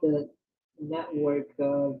the network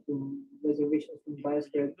of reservations from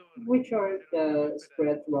biosphere, which are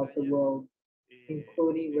spread throughout the world,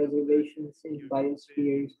 including reservations in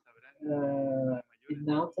biospheres in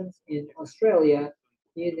mountains in Australia,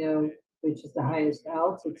 which is the highest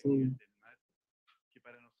altitude,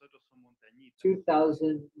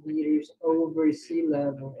 2,000 meters over sea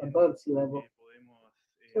level, above sea level.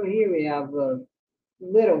 So here we have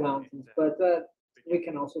little mountains, but we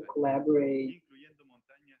can also collaborate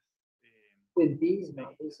with these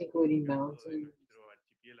mountains, including mountains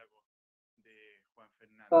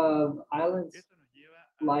of islands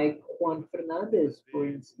like Juan Fernandez, for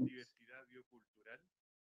instance.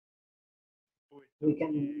 We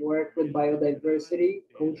can work with biodiversity,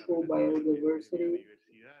 cultural biodiversity,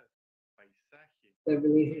 the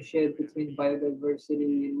relationship between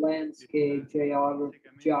biodiversity, landscape,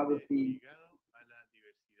 geography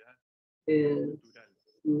is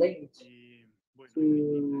linked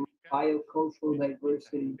to biocultural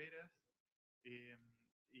diversity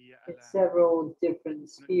in several different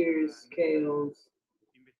spheres, scales,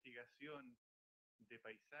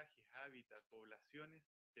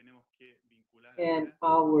 and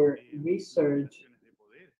our research,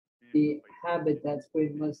 the habitats, we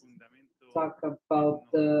must talk about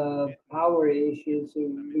the power issues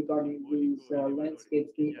regarding these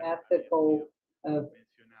landscapes, the ethical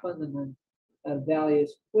fundament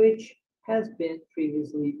values, which has been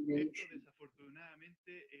previously mentioned.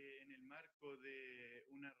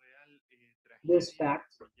 This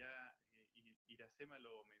fact,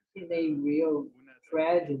 in a real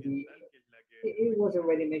tragedy, it was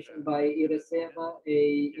already mentioned by Irasema,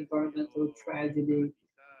 a environmental tragedy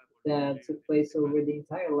that took place over the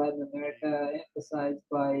entire Latin America, emphasized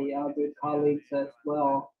by other colleagues as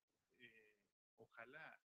well.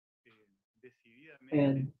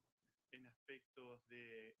 And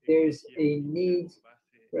there's a need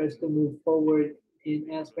for us to move forward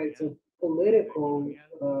in aspects of political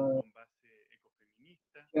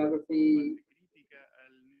geography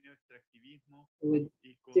with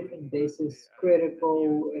different bases,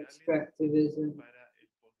 critical extractivism,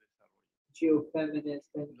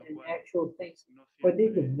 geofeminist and actual things for the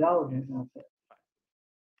development of it.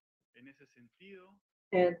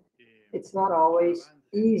 And it's not always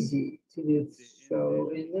easy to do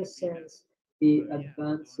so. In this sense, the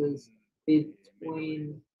advances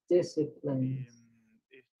between disciplines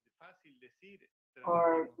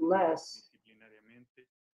are less.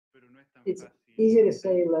 It's easy to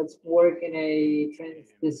say, let's work in a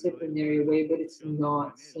transdisciplinary way, but it's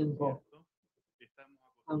not simple.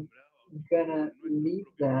 I'm gonna leave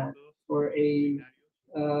that for a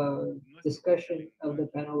discussion of the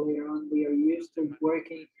panel later on. We are used to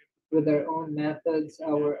working with our own methods,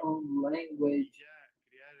 our own language.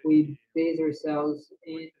 We base ourselves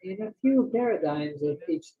in a few paradigms of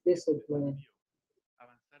each discipline.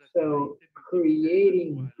 So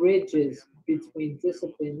creating bridges between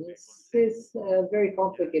disciplines is very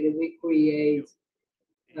complicated. We create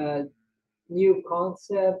new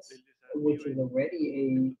concepts, which is already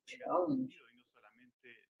a challenge.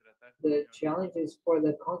 The challenge is for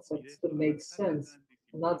the concepts to make sense,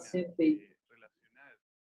 not simply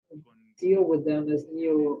deal with them as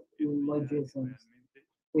neologisms.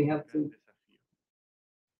 We have to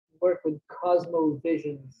work with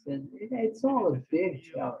cosmovisions, and it's all a big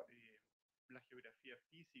challenge.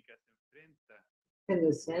 In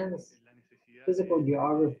the sense, physical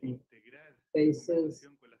geography faces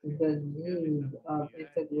the need of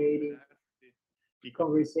integrating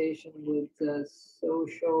conversation with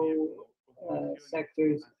social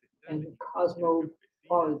sectors and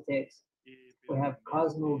cosmopolitics. We have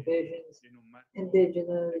cosmovisions,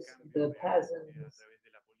 indigenous, the peasants,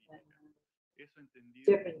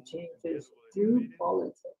 different changes through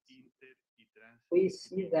politics. We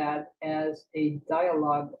see that as a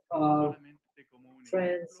dialogue of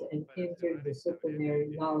trans and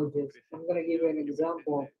interdisciplinary knowledges. I'm going to give you an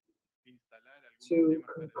example to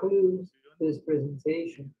conclude this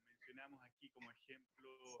presentation,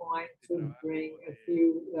 trying to bring a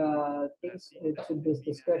few things to this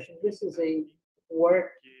discussion. This is a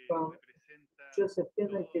work from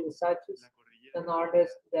Josefina Gilisachis, an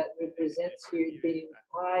artist that represents here the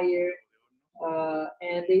entire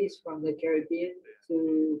Andes from the Caribbean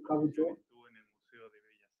to Cabo.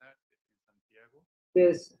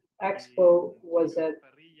 This expo was at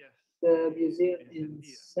the museum in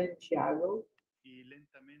Santiago,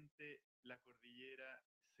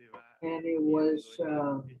 and it was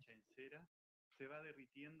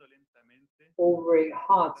over a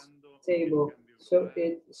hot table, so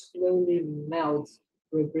it slowly melts,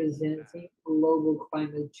 representing global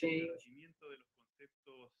climate change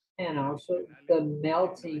and also the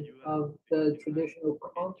melting of the traditional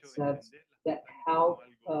concepts that help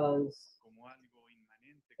us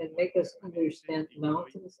and make us understand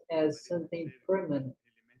mountains as something permanent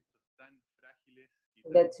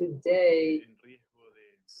that today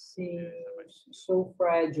seems so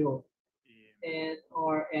fragile and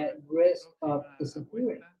are at risk of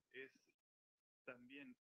disappearing.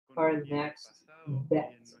 Our next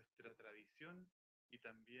bet.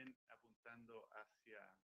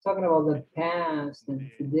 Talking about the past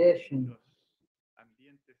and tradition,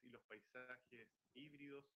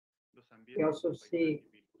 we also see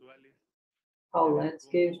how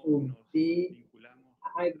landscapes will be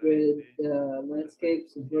hybrid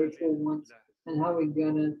landscapes, virtual ones, and how we're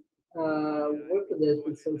gonna work with this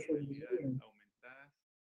with social media,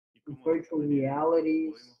 virtual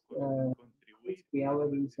realities, mixed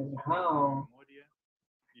realities, and how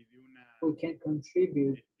we can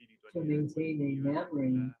contribute to maintain a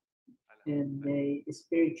memory and a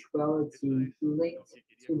spirituality linked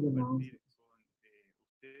to the mountains.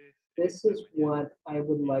 This is what I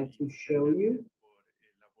would like to show you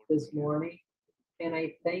this morning, and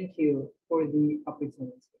I thank you for the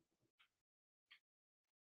opportunity.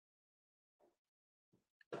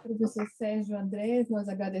 Professor Sergio Andrés, nós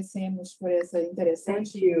agradecemos por essa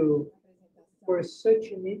interessante Thank you for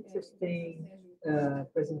such an interesting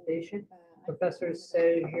presentation. Professor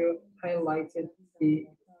Sergio highlighted the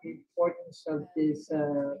importance of this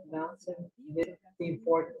mountain, the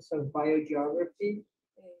importance of biogeography,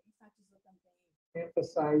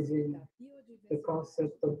 emphasizing the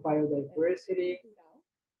concept of biodiversity,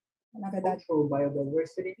 cultural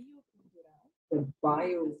biodiversity, the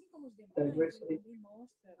biodiversity,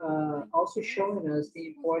 also showing us the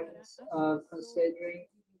importance of considering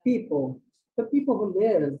people, the people who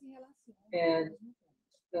live and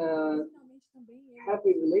have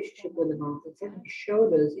a relationship with the mountains, and he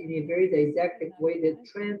showed us in a very didactic way that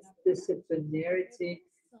transdisciplinarity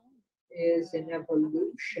is an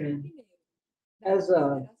evolution as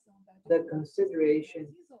of the consideration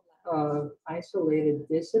of isolated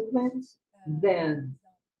disciplines, then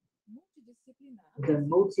the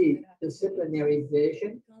multidisciplinary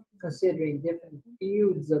vision, considering different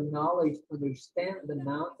fields of knowledge to understand the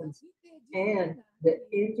mountains, and the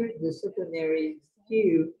interdisciplinary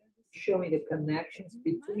view, showing the connections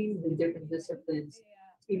between the different disciplines.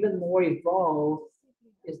 Even more evolved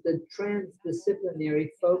is the transdisciplinary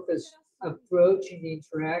focus, approaching the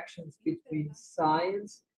interactions between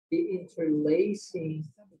science, the interlacing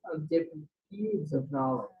of different fields of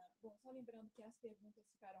knowledge.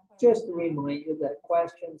 Just to remind you that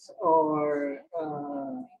questions are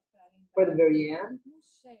for the very end.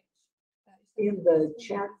 In the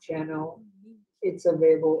chat channel, it's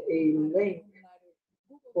available a link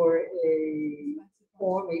for a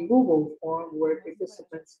form, a Google form where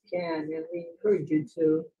participants can, and we encourage you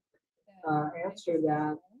to answer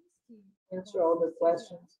all the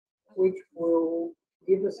questions, which will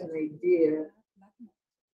give us an idea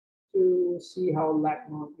to see how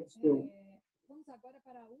Lacmont is doing. Vamos agora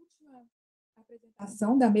para a última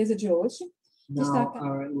apresentação da mesa de hoje. Now,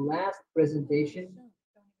 our last presentation,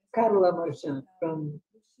 Carla Marchant from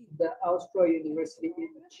the Austral University in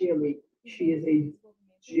Chile. She is a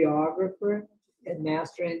geographer and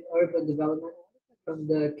master in urban development from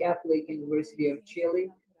the Catholic University of Chile,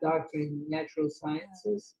 doctor in natural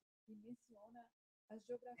sciences,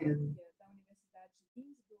 and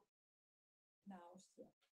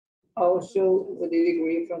also with a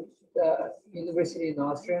degree from the University in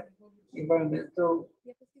Austria, environmental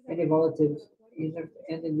and evaluative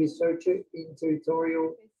and in researcher in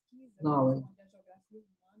territorial knowledge.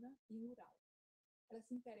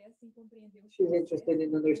 She's interested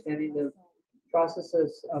in understanding the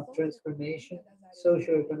processes of transformation,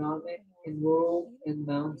 socioeconomic in rural and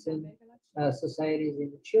mountain societies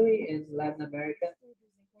in Chile and Latin America.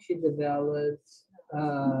 She developed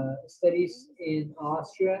studies in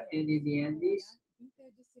Austria and in the Andes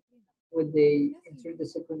with a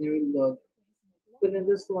interdisciplinary look. Within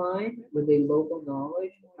this line, with a local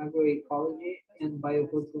knowledge, agroecology, and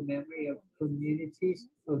biocultural memory of communities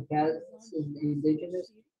of peasants and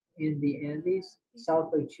indigenous in the Andes,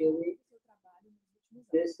 south of Chile.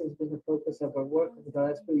 This has been the focus of our work over the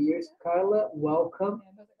last few years. Carla, welcome.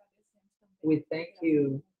 We thank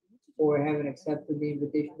you for having accepted the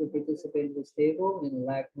invitation to participate in this table in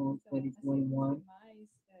Lacmont 2021.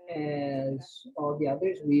 As all the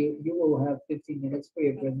others, you will have 15 minutes for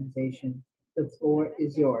your presentation. The floor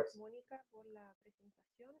is yours.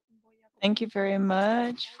 Thank you very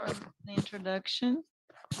much for the introduction.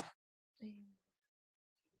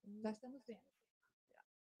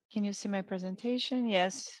 Can you see my presentation?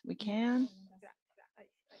 Yes, we can.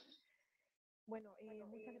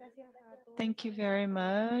 Thank you very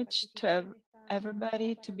much to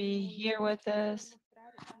everybody to be here with us.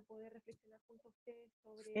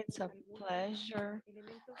 It's a pleasure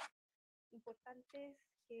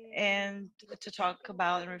and to talk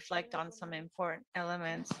about and reflect on some important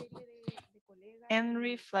elements and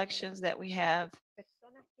reflections that we have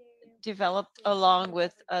developed along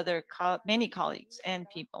with many colleagues and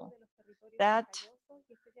people that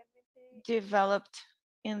developed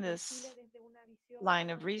in this line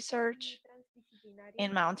of research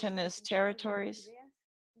in mountainous territories,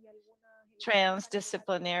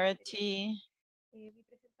 transdisciplinarity,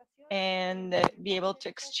 and be able to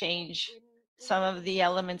exchange some of the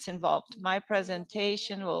elements involved. My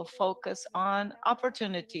presentation will focus on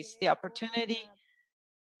opportunities, the opportunity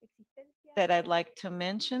that I'd like to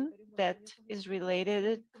mention that is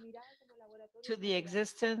related to the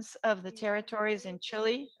existence of the territories in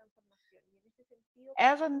Chile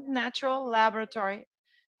as a natural laboratory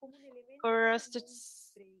for us to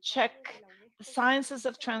check the sciences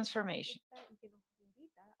of transformation.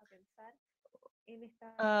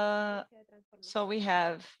 So we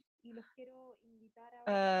have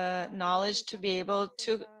knowledge to be able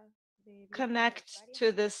to connect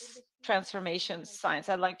to this transformation science.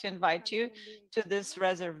 I'd like to invite you to this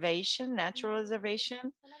reservation, natural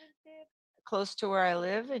reservation, close to where I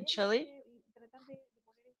live in Chile.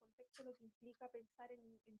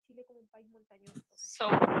 So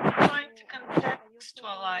I'm trying to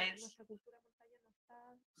contextualize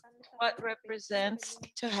what represents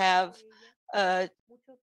to have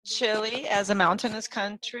Chile as a mountainous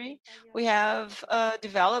country. We have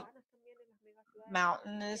developed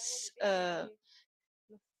mountainous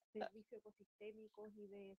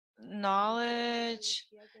knowledge,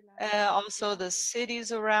 also the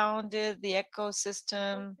cities around it, the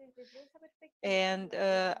ecosystem, and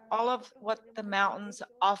all of what the mountains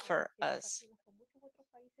offer us.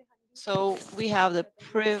 So we have the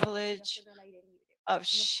privilege of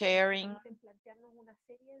sharing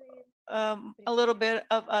a little bit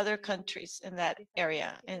of other countries in that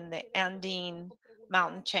area, in the Andean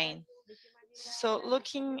mountain chain. So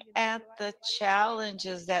looking at the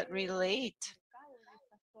challenges that relate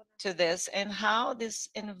to this and how this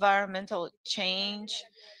environmental change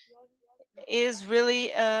is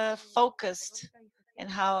really focused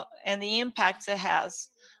and the impacts it has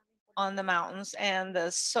on the mountains and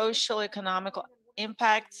the social economical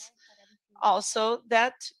impacts also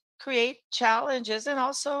that create challenges and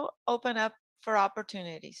also open up for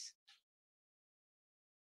opportunities.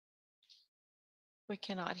 We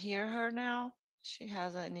cannot hear her now. She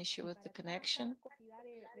has an issue with the connection.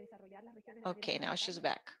 Okay, now she's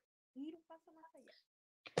back.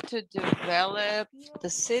 To develop the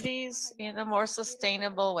cities in a more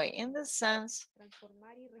sustainable way. In the sense,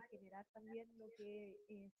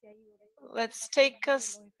 let's take a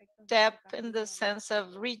step in the sense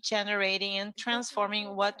of regenerating and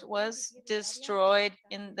transforming what was destroyed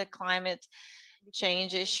in the climate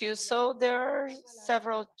change issue. So there are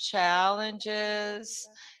several challenges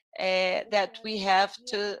that we have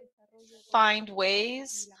to find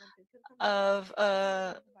ways of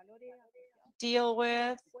deal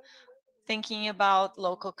with, thinking about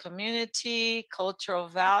local community, cultural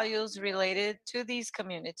values related to these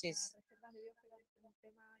communities.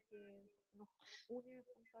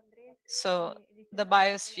 So the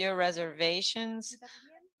biosphere reservations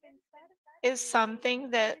is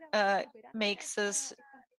something that makes us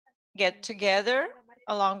get together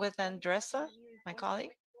along with Andressa, my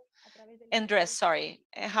colleague. Andres, sorry,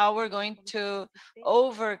 how we're going to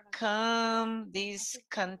overcome these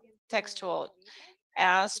contextual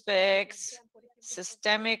aspects,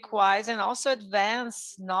 systemic wise, and also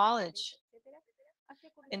advance knowledge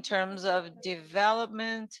in terms of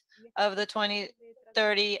development of the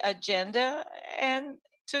 2030 agenda and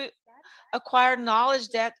to acquire knowledge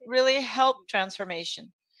that really help transformation.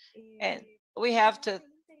 And we have to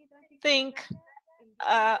think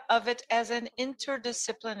of it as an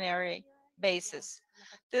interdisciplinary basis.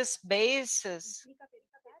 This basis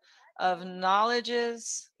of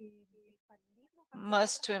knowledges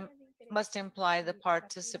must imply the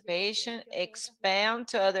participation, expand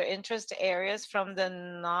to other interest areas from the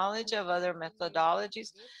knowledge of other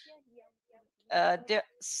methodologies,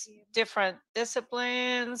 different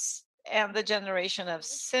disciplines, and the generation of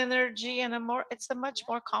synergy and it's a much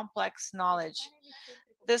more complex knowledge.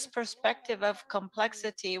 This perspective of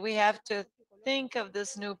complexity, we have to think of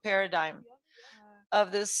this new paradigm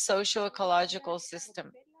of this socio-ecological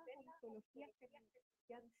system.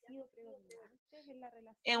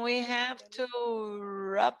 And we have to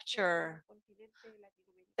rupture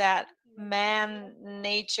that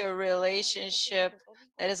man-nature relationship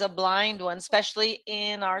that is a blind one, especially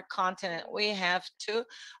in our continent. We have to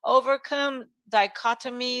overcome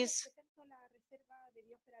dichotomies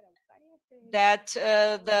that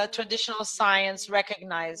the traditional science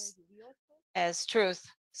recognize as truth.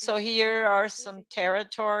 So here are some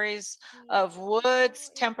territories of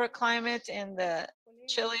woods, temperate climate in the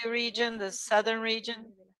Chile region, the southern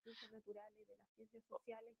region,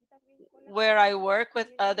 where I work with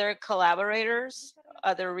other collaborators,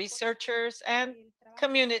 other researchers, and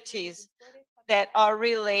communities that are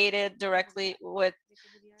related directly with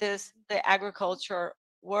the agriculture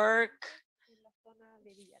work,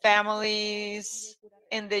 families,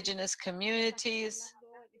 indigenous communities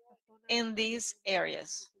in these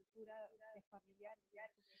areas.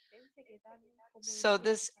 So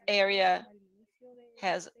this area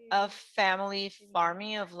has a family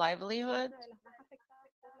farming of livelihood,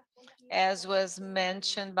 as was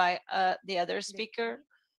mentioned by the other speaker,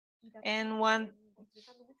 and one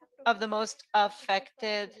of the most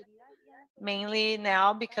affected mainly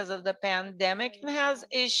now because of the pandemic and has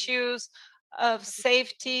issues of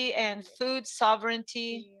safety and food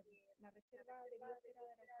sovereignty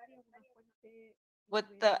with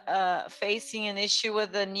the facing an issue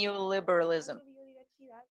with the neoliberalism.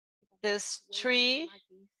 This tree,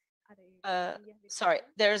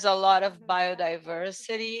 there's a lot of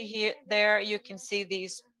biodiversity here. There you can see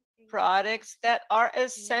these products that are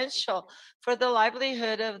essential for the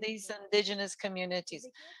livelihood of these indigenous communities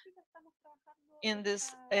in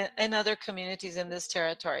this and other communities in this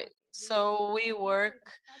territory. So we work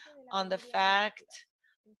on the fact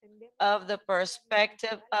of the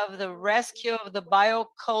perspective of the rescue of the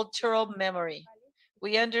biocultural memory.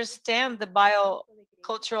 We understand the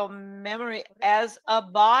biocultural memory as a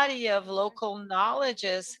body of local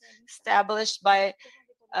knowledges established by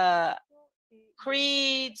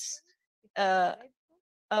creeds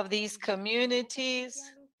of these communities,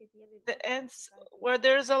 and where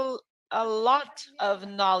there's a lot of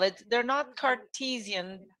knowledge. They're not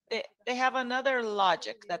Cartesian. They have another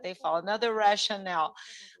logic that they follow, another rationale.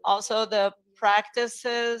 Also, the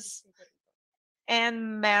practices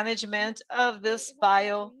and management of this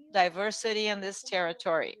biodiversity in this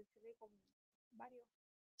territory.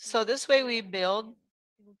 So this way we build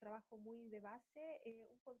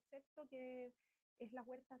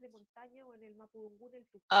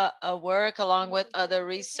a work along with other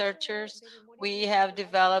researchers. We have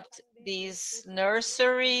developed these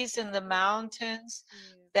nurseries in the mountains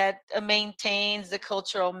that maintains the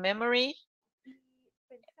cultural memory,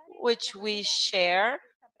 which we share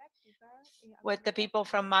with the people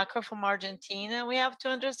from Macro from Argentina. We have to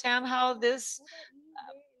understand how this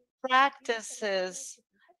practices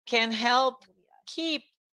can help keep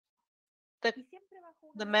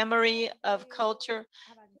the memory of culture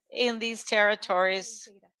in these territories,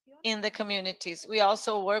 in the communities. We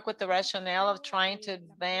also work with the rationale of trying to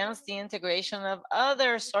advance the integration of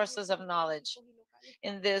other sources of knowledge.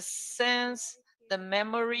 In this sense, the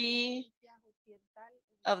memory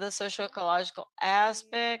of the socio-ecological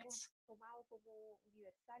aspects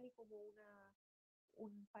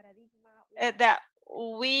that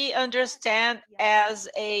we understand as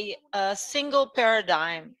a single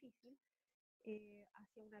paradigm.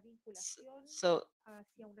 So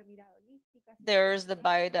there's the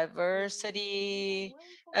biodiversity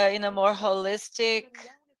in a more holistic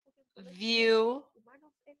view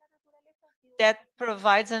that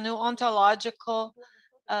provides a new ontological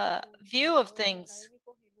view of things.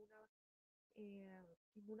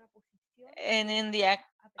 And in the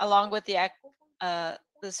along with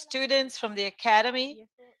the students from the academy,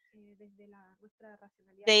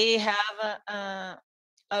 they have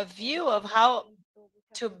a view of how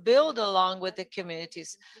to build along with the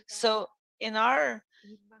communities. So in our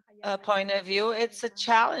point of view, it's a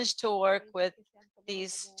challenge to work with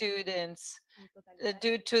these students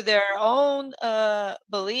due to their own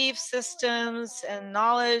belief systems and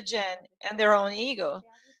knowledge, and their own ego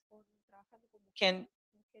can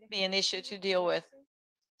be an issue to deal with.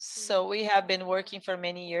 So we have been working for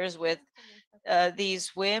many years with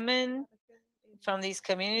these women from these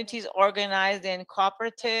communities organized in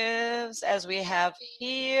cooperatives, as we have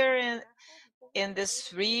here in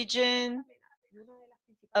this region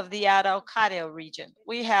of the Araucaria region.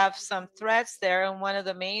 We have some threats there, and one of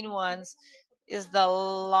the main ones is the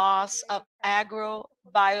loss of agro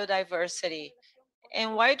biodiversity.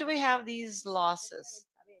 And why do we have these losses?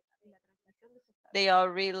 They are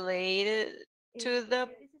related to the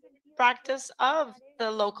practice of the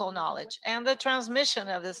local knowledge and the transmission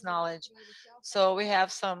of this knowledge. So we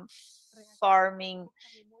have some farming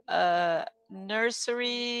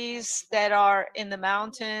nurseries that are in the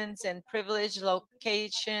mountains and privileged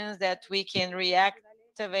locations that we can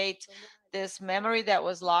reactivate this memory that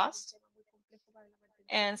was lost.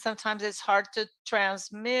 And sometimes it's hard to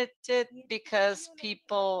transmit it because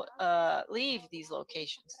people leave these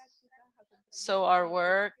locations. So our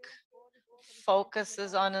work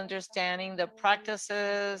focuses on understanding the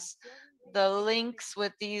practices, the links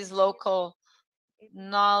with these local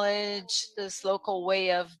knowledge, this local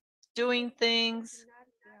way of doing things.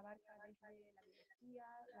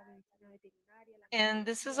 And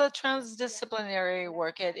this is a transdisciplinary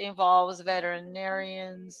work. It involves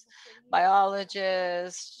veterinarians,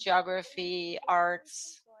 biologists, geography,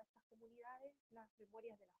 arts.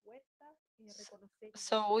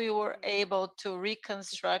 So we were able to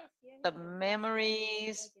reconstruct the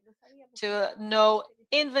memories, to know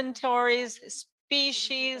inventories,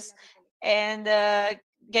 species, and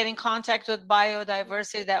get in contact with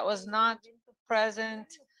biodiversity that was not present.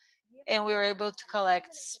 And we were able to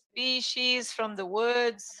collect species from the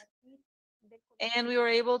woods, and we were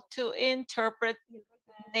able to interpret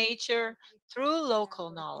nature through local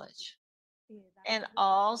knowledge. And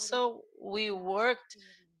also we worked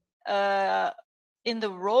in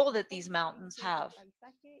the role that these mountains have,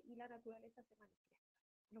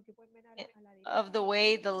 of the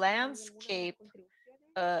way the landscape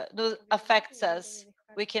affects us.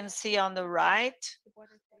 We can see on the right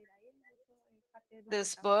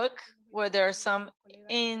this book where there's some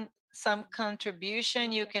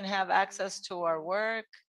contribution. You can have access to our work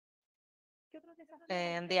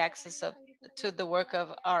and the access to the work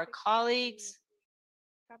of our colleagues.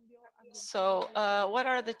 So what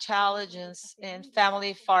are the challenges in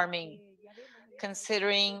family farming,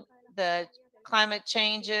 considering the climate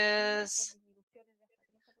changes?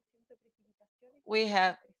 We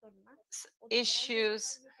have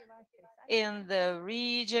issues in the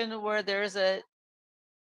region where there's a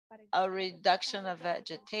reduction of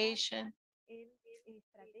vegetation.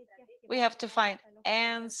 We have to find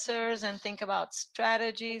answers and think about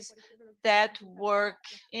strategies that work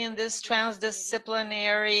in this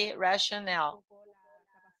transdisciplinary rationale.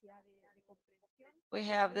 We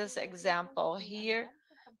have this example here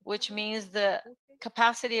which means the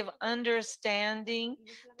capacity of understanding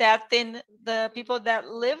that then the people that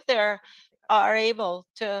live there are able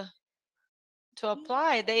to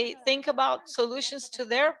apply. They think about solutions to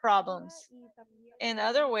their problems in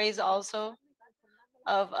other ways also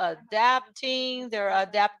of adapting, their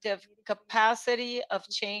adaptive capacity of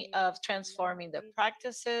change, of transforming the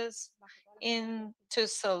practices into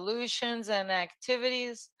solutions and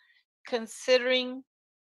activities, considering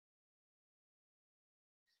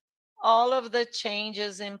all of the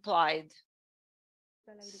changes implied.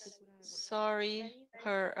 Sorry,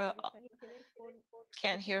 her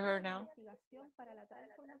can't hear her now.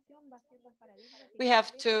 We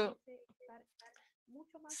have to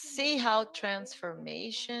see how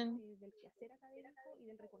transformation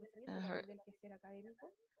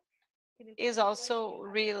is also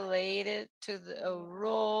related to the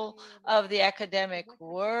role of the academic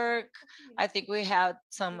work. I think we had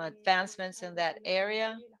some advancements in that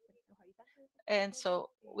area. And so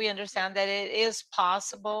we understand that it is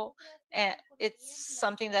possible, and it's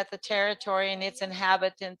something that the territory and its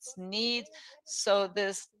inhabitants need. So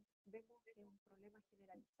this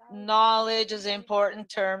knowledge is important in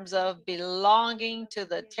terms of belonging to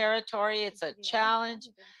the territory. It's a challenge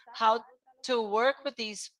how to work with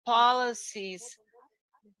these policies.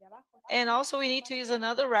 And also we need to use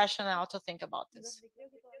another rationale to think about this,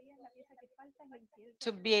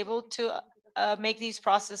 to be able to make these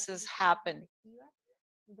processes happen.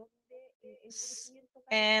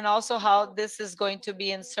 And also how this is going to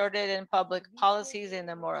be inserted in public policies in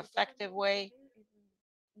a more effective way.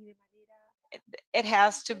 It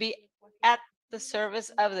has to be at the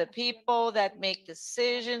service of the people that make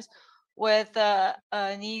decisions with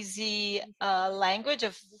an easy language,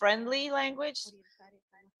 a friendly language,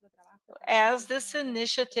 as this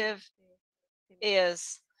initiative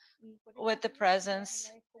is, with the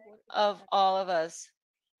presence of all of us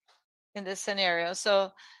in this scenario.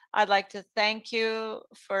 So I'd like to thank you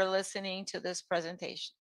for listening to this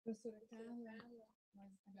presentation. Professora Carla,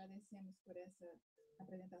 nós agradecemos por essa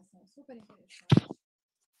apresentação super interessante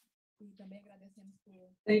e também agradecemos por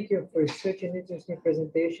Thank you for such an interesting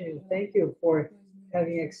presentation, and thank you for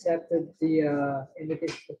having accepted the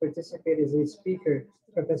invitation to participate as a speaker.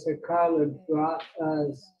 Professor Carla brought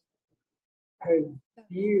us her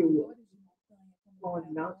view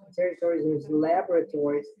on mountain territories as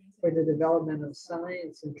laboratories for the development of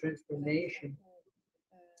science and transformation,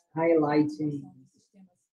 highlighting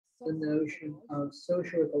the notion of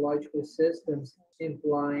socio-ecological systems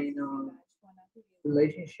implying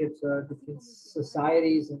relationships between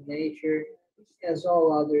societies and nature. As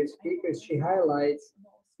all other speakers, she highlights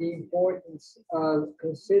the importance of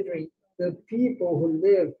considering the people who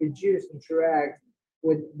live, produce, interact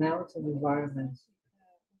with mountain environments.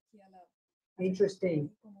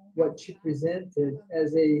 Interesting what she presented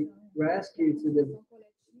as a rescue to the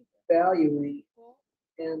valuing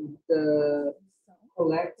and the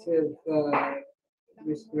collective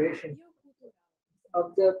restoration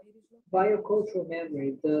of the biocultural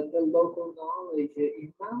memory, the local knowledge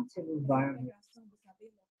in mountain environments.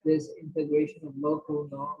 This integration of local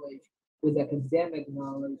knowledge with academic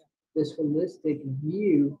knowledge, this holistic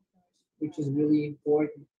view, which is really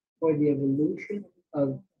important for the evolution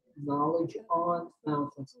of knowledge on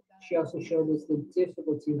mountains. She also showed us the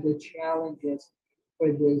difficulties, the challenges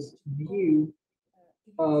for this view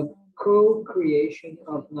of co-creation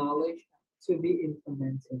of knowledge to be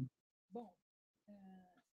implemented.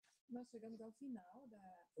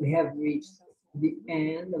 We have reached the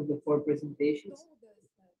end of the 4 presentations.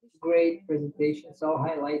 Great presentations, all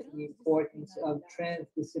highlighting the importance of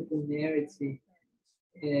transdisciplinarity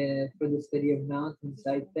for the study of mountains.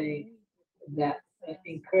 I think that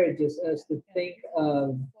encourages us to think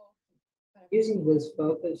of using this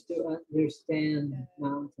focus to understand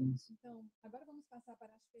mountains.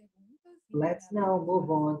 Let's now move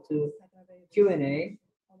on to Q&A.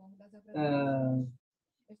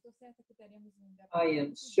 I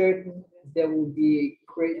am certain there will be a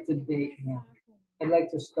great debate now. I'd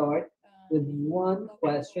like to start with one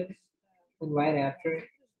question, and right after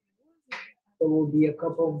there will be a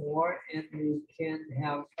couple more, and we can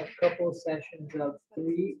have a couple sessions of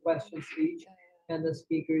 3 questions each, and the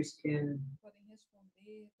speakers can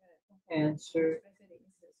answer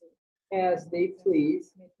as they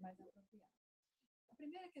please.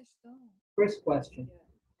 First question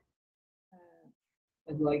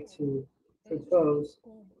I'd like to propose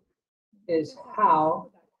is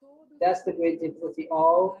how, that's the great difficulty.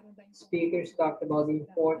 All speakers talked about the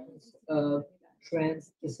importance of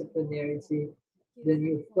transdisciplinarity, the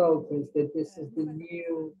new focus, that this is the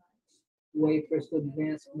new way for us to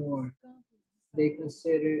advance more. they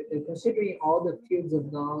considering all the fields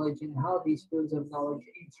of knowledge and how these fields of knowledge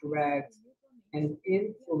interact and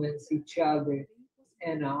influence each other,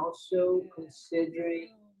 and also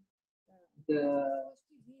considering the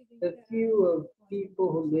few of people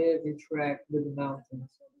who live, interact with the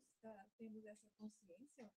mountains.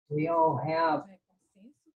 We all have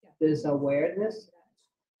this awareness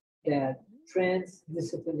that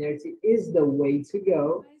transdisciplinarity is the way to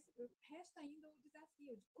go,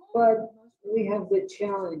 but we have the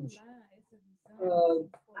challenge of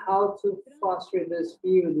how to foster this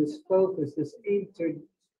view, this focus, this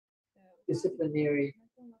interdisciplinary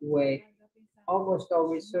way. Almost all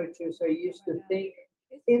researchers are used to think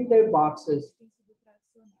in their boxes.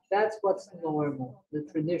 That's what's normal, the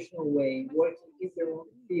traditional way, working in their own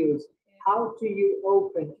fields. How do you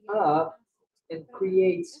open up and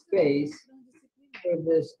create space for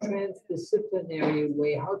this transdisciplinary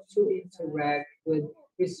way? How to interact with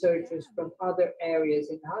researchers from other areas,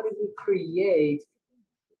 and how do we create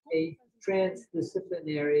a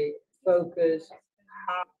transdisciplinary focus?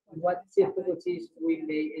 What difficulties we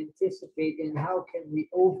may anticipate, and how can we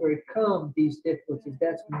overcome these difficulties?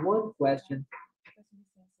 That's one question.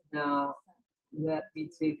 Now, let me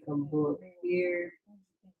take a look here.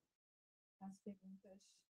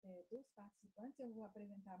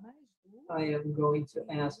 I am going to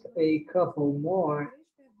ask a couple more,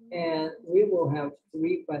 and we will have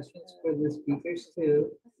 3 questions for the speakers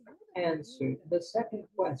to answer. The second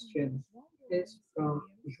question is from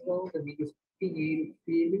João Domingos Pinheiro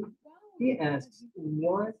Filho. He asks,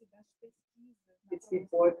 what is the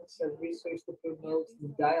importance of research to promote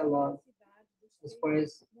dialogue as far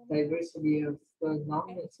as diversity of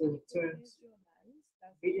nominative terms,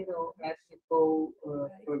 regional, ethnical,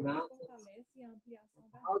 for mountains?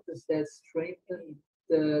 How does that strengthen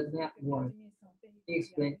the network? He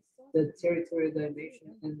explained the territorial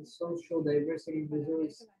dimension and social diversity in Brazil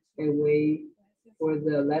is a way for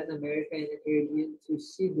the Latin America and the Caribbean to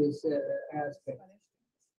see this aspect.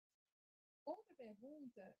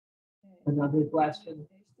 Another question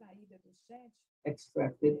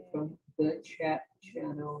extracted from the chat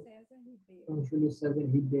channel from Julio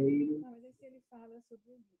César Ribeiro.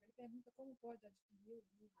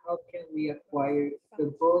 How can we acquire the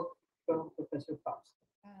book from Professor Fausto?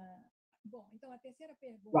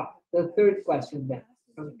 Well, the third question then,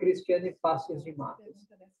 from Cristiane Passos de Matos.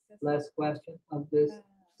 Last question of this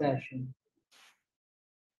session.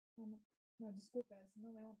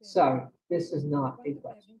 Sorry, this is not a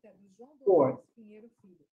question. Fourth,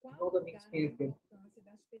 João Domingos Pinheiro Filho.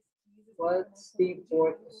 What's the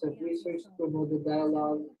importance of research to promote the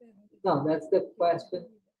dialogue? No, that's the question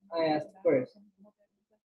I asked first.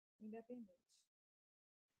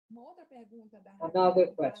 Another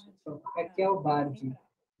question from Raquel Bardi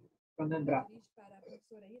from Embrapa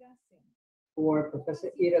for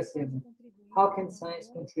Professor Irasema. How can science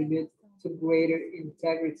contribute to greater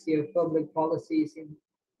integrity of public policies in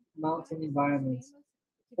mountain environments?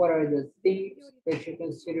 What are the themes that you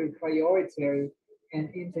consider prioritary and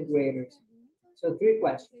integrators? So 3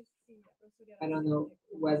 questions. I don't know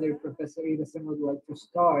whether Professor Irasema would like to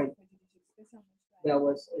start. That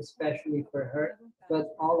was especially for her,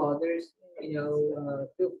 but all others,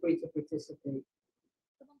 feel free to participate.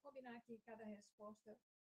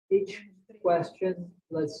 Each question,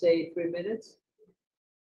 let's say 3 minutes.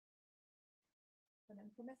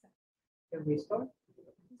 Can we start?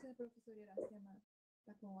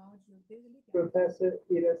 Professor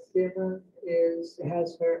Irasema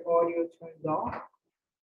has her audio turned off.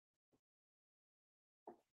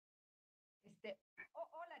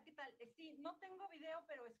 Hola, ¿qué tal? Sí, no tengo video,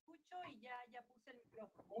 pero escucho y ya puse el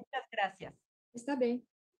micrófono. Muchas gracias. Está bien.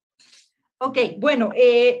 Ok, bueno,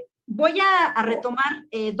 voy a retomar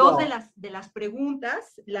 2 de las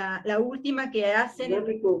preguntas. La última que hacen. Let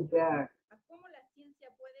me go back. ¿Cómo la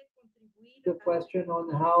ciencia puede contribuir? The question on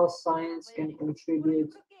how science can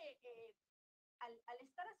contribute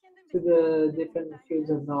to the different fields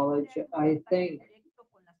of knowledge. I think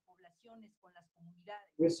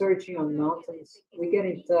researching on mountains, we get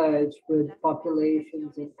in touch with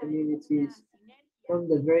populations and communities from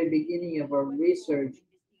the very beginning of our research.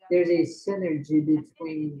 There's a synergy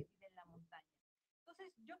between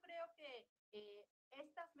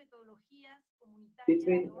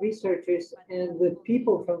researchers and the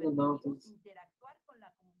people from the mountains.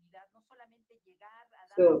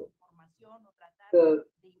 So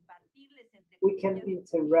we can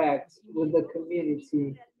interact with the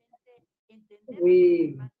community.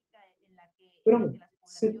 We don't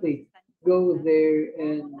simply go there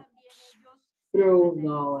and throw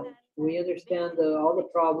knowledge. We understand all the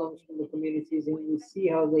problems from the communities, and we see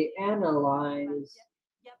how they analyze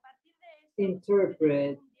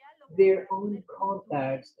interpret their own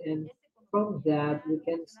context, and from that we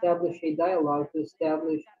can establish a dialogue to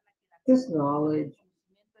establish this knowledge.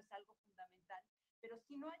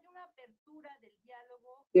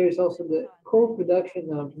 There's also the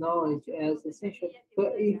co-production of knowledge as essential,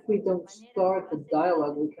 but if we don't start the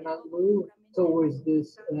dialogue, we cannot move towards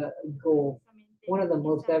this goal. One of the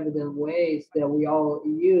most evident ways that we all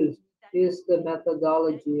use is the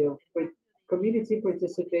methodology of community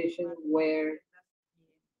participation, where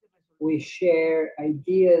we share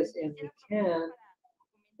ideas and we can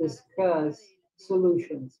discuss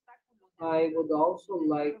solutions. I would also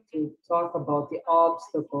like to talk about the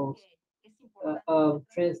obstacles of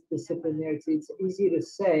transdisciplinarity. It's easy to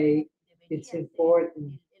say it's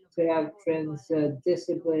important to have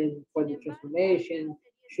transdiscipline for the transformation,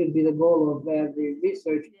 should be the goal of every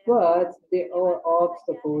research, but there are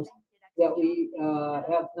obstacles that we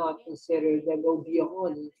have not considered that go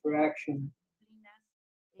beyond interaction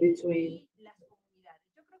between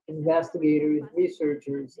investigators,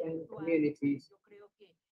 researchers, and communities.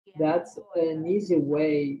 That's an easy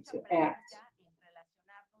way to act.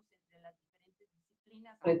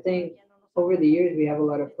 I think over the years we have a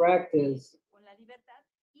lot of practice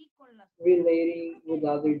relating with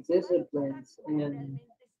other disciplines and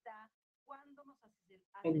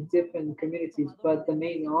different communities, but the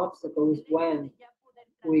main obstacle is when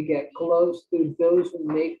we get close to those who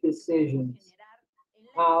make decisions,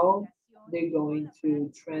 how they're going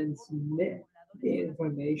to transmit the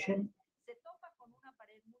information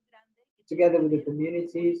together with the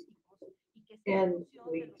communities, and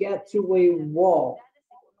we get to a wall.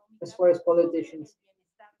 As far as politicians,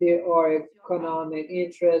 there are economic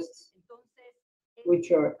interests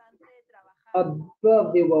which are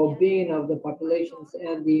above the well-being of the populations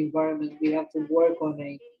and the environment. We have to work on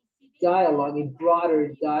a dialogue, a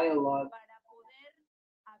broader dialogue,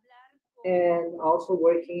 and also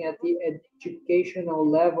working at the educational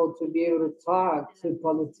level to be able to talk to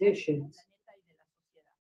politicians,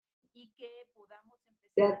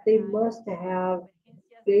 that they must have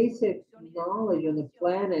basic knowledge on the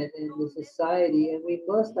planet and the society, and we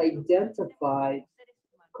must identify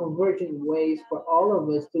convergent ways for all of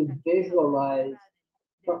us to visualize,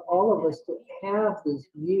 for all of us to have this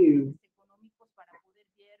view,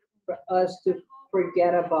 for us to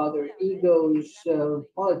forget about our egos,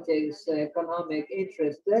 politics, economic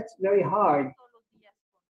interests. That's very hard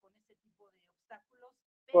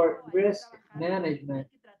for risk management.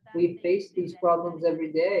 We face these problems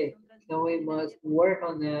every day, and we must work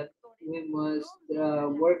on that. We must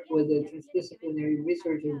work with the transdisciplinary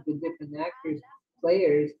researchers, with different actors,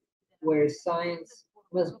 players, where science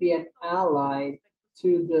must be an ally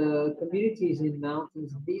to the communities in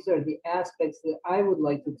mountains. These are the aspects that I would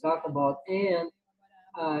like to talk about, and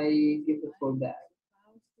I give the floor back.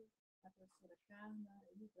 Fausto, a professora Carla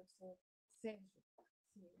e o professor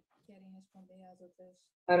Sergio, se querem responder às outras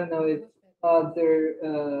I don't know if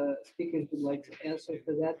other speakers would like to answer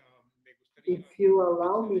for that. If you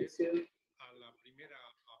allow me to,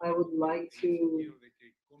 I would like to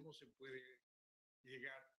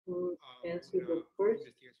answer the first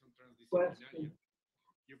question,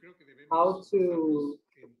 how to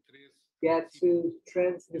get to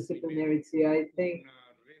transdisciplinarity. I think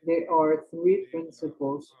there are three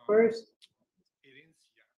principles. First,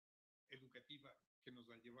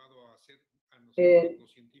 an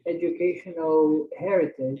educational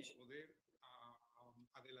heritage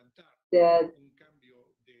that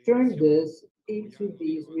turned us into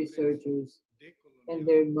these researchers, and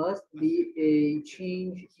there must be a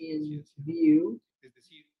change in view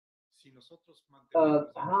of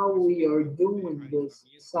how we are doing this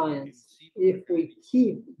science. If we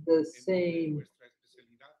keep the same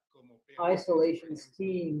isolation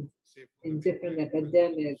scheme in different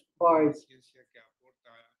academic parts,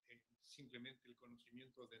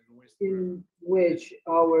 in which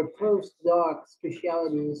our postdoc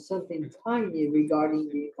specialty is something tiny regarding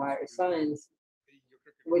the entire science,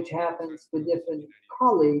 which happens with different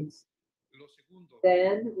colleagues,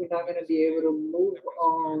 then we're not going to be able to move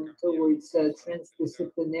on towards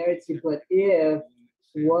transdisciplinarity. But if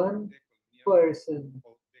one person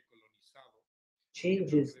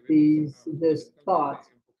changes this thought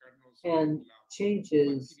and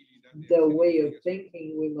changes the way of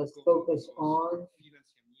thinking, we must focus on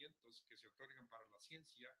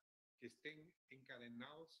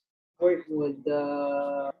working with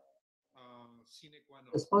the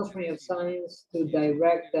sponsoring of science to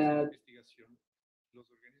direct that.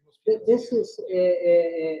 This is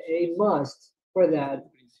a must for that,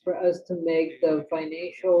 for us to make the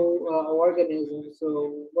financial organisms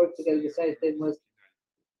so work together. Besides, they must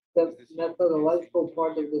the methodological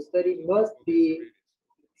part of the study must be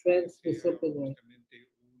transdisciplinary,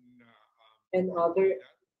 and other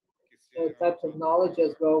types of knowledge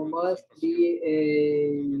as well must be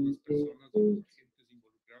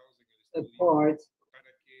a part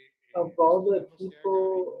of all the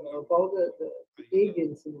people, of all the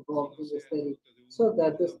agents involved in the study, so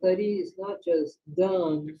that the study is not just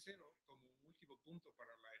done,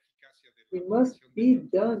 it must be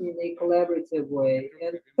done in a collaborative way.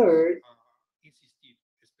 And third,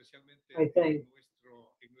 I think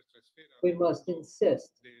we must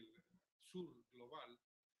insist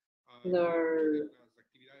in our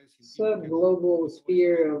sub-global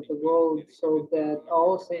sphere of the world so that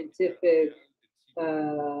all scientific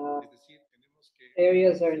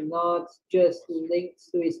areas are not just linked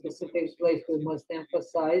to a specific place. We must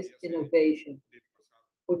emphasize innovation.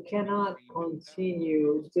 We cannot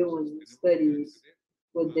continue doing studies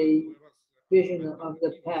with a vision of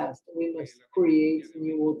the past. We must create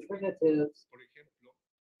new alternatives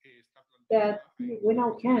that we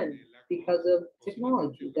now can because of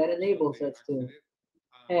technology that enables us to.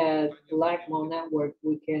 At Lacmont network,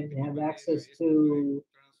 we can have access to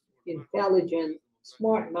intelligent,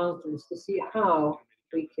 smart mountains to see how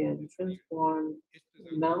we can transform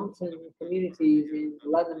mountain communities in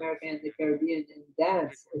Latin America and the Caribbean, and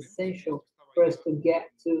that's essential for us to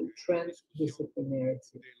get to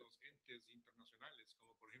transdisciplinarity.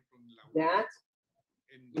 That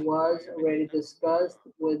was already discussed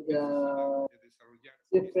with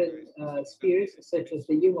different spheres, such as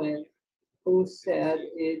the UN, who said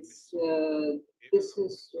this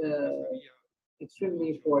is extremely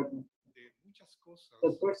important.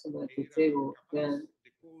 The person at the table then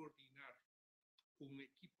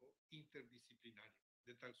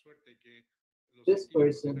this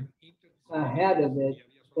person ahead of it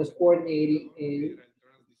was coordinating a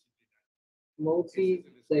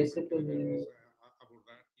multidisciplinary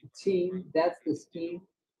team. That's the scheme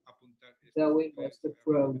that we must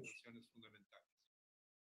approach.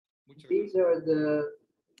 These are the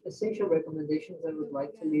essential recommendations I would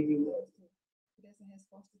like to leave you with. Dessa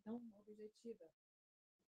resposta tão objetiva.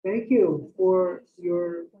 Thank you for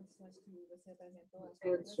your Condições que você apresentou, acho que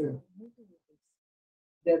elas answer. são muito úteis.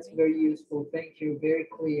 That's very useful. Thank you. Very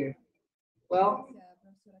clear. Well, Se a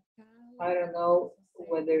professora Carla, I don't know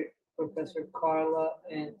whether Professor Carla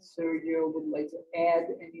and Sergio would like to add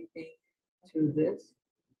anything to this.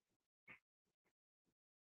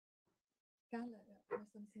 Carla, nós estamos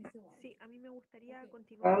sem seu áudio. Sí, a mí me gustaría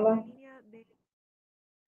continuar Carla. en la línea de...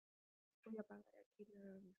 Voy a apagar aquí la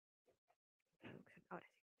traducción. Ahora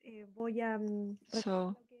sí. Voy a So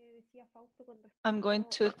retomar lo que decía Fausto con I'm going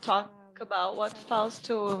respecto to talk a about what esta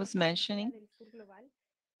Fausto was mentioning del sur global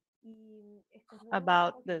y estos nuevos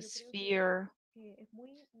about the enfoques. Yo creo sphere, que es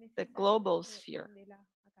muy the necesario global que sphere. de la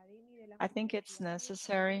academia y de las I think it's universidades,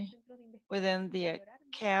 necessary los centros de within the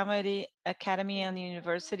investigación, academy and the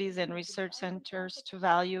universities and research centers to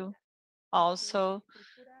value also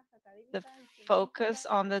the focus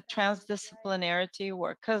on the transdisciplinarity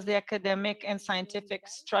work, because the academic and scientific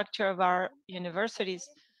structure of our universities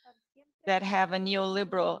that have a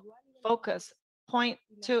neoliberal focus point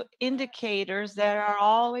to indicators that are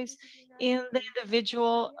always in the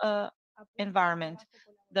individual environment.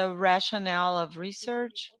 The rationale of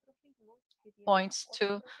research points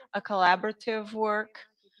to a collaborative work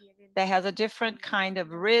that has a different kind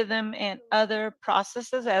of rhythm and other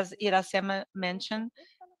processes, as Irasema mentioned,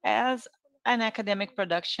 as an academic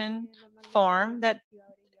production form that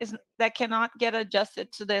cannot get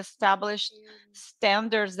adjusted to the established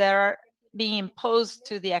standards that are being imposed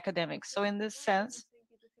to the academics. So in this sense,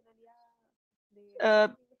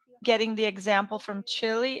 getting the example from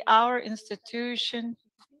Chile, our institution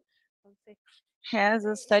has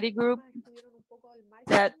a study group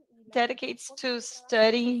that dedicates to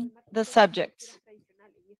studying the subjects.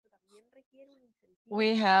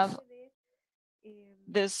 We have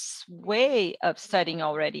this way of studying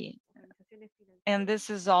already, and this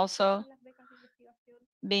is also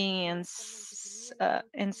being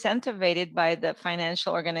incentivized by the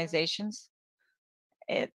financial organizations,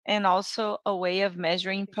 and also a way of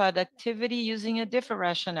measuring productivity using a different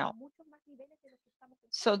rationale.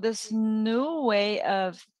 So this new way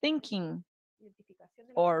of thinking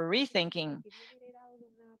or rethinking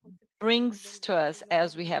brings to us,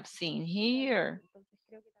 as we have seen here,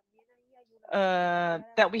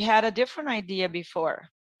 that we had a different idea before,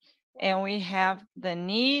 and we have the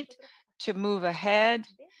need to move ahead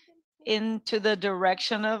into the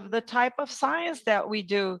direction of the type of science that we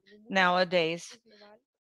do nowadays.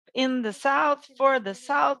 In the South, for the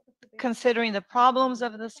South, considering the problems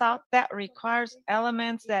of the South, that requires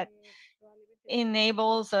elements that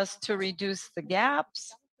enables us to reduce the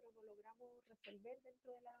gaps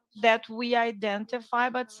that we identify,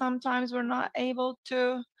 but sometimes we're not able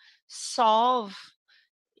to solve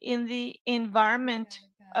in the environment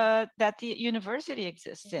that the university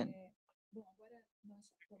exists in. Bom, agora nós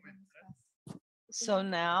podemos passar. So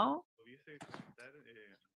now,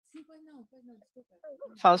 Sim, pois não, desculpa.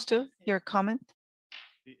 Fausto, your comment?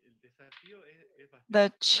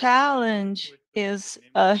 The challenge is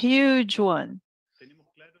a huge one.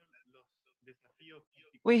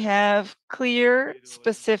 We have clear,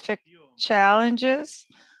 specific challenges,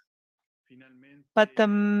 but the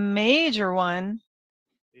major one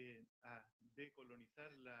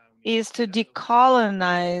is to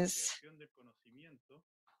decolonize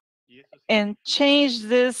and change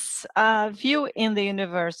this view in the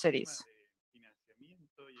universities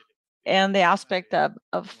and the aspect of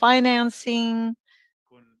financing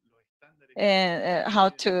and how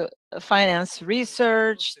to finance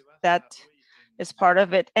research, that is part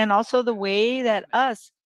of it, and also the way that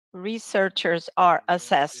us researchers are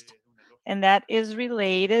assessed. And that is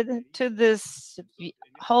related to this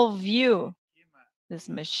whole view, this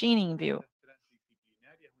machining view.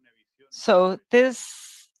 So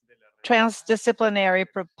this transdisciplinary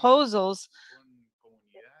proposals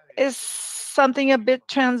is something a bit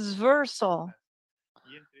transversal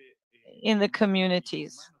in the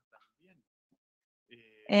communities.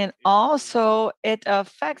 And also it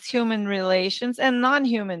affects human relations and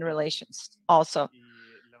non-human relations also.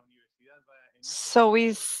 So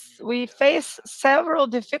we face several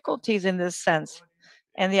difficulties in this sense.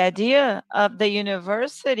 And the idea of the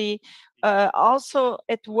university also,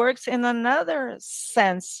 it works in another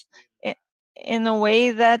sense, in a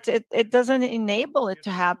way that it doesn't enable it to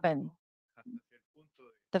happen.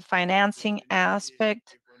 The financing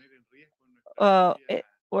aspect,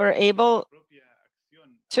 we're able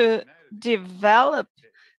to develop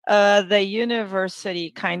the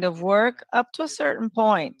university kind of work up to a certain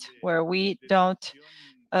point where we don't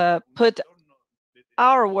put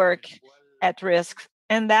our work at risk.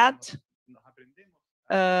 And that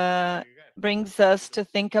brings us to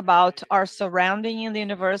think about our surrounding in the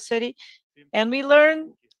university. And we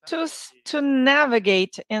learn to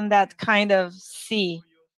navigate in that kind of sea,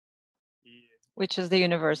 which is the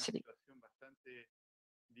university.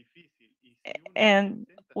 And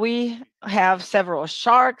we have several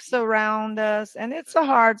sharks around us, and it's a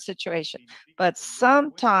hard situation. But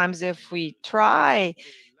sometimes if we try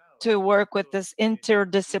to work with this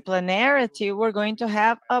interdisciplinarity, we're going to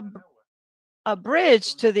have a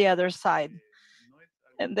bridge to the other side.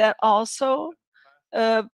 And that also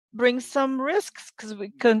brings some risks, because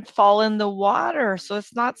we can fall in the water. So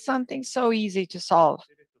it's not something so easy to solve.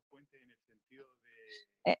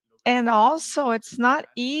 And also, it's not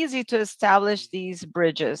easy to establish these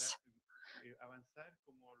bridges,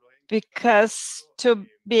 because to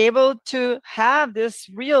be able to have this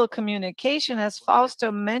real communication, as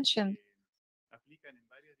Fausto mentioned,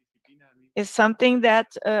 is something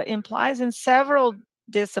that implies in several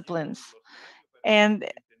disciplines. And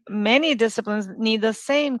many disciplines need the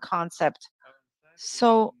same concept.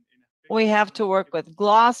 So we have to work with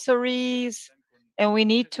glossaries, and we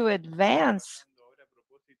need to advance.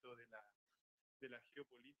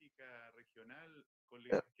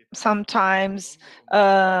 Sometimes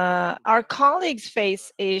our colleagues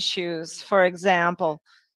face issues. For example,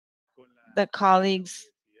 the colleagues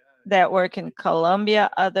that work in Colombia,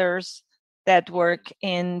 others that work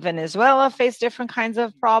in Venezuela face different kinds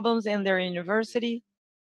of problems in their university.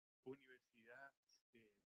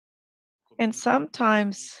 And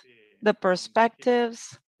sometimes the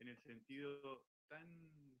perspectives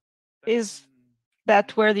is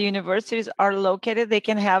that where the universities are located, they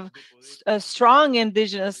can have a strong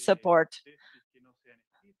indigenous support.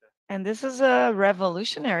 And this is a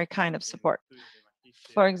revolutionary kind of support.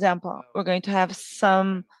 For example, we're going to have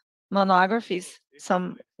some monographies,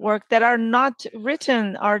 some work that are not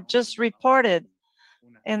written, are just reported.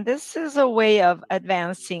 And this is a way of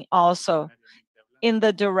advancing also in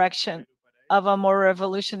the direction of a more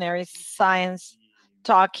revolutionary science,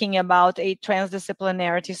 talking about a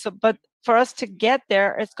transdisciplinarity. So, but for us to get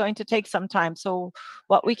there, it's going to take some time. So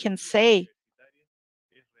what we can say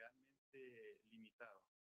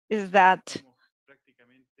is that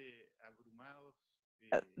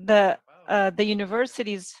the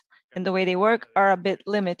universities and the way they work are a bit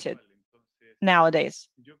limited nowadays.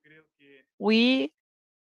 We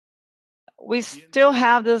still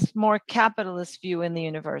have this more capitalist view in the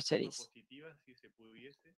universities.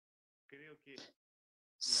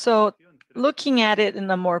 So looking at it in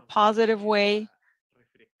a more positive way,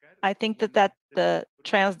 I think that the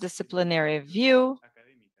transdisciplinary view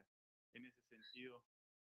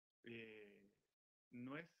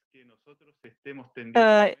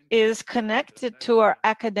is connected to our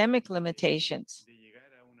academic limitations.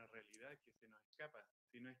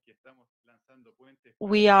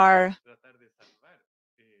 We are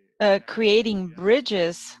creating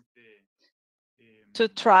bridges to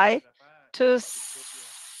try to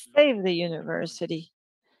save the university,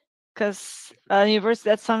 because a university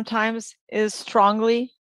that sometimes is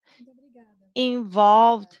strongly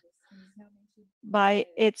involved by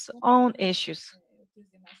its own issues.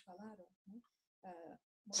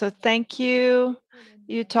 So thank you.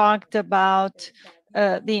 You talked about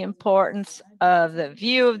the importance of the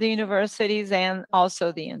view of the universities and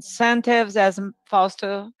also the incentives, as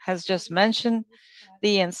Fausto has just mentioned,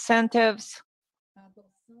 the incentives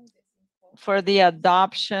for the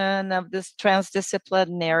adoption of this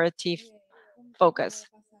transdisciplinarity focus.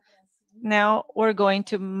 Now we're going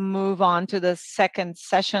to move on to the second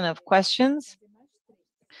session of questions.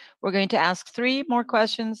 We're going to ask 3 more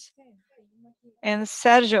questions. And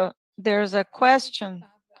Sergio, there's a question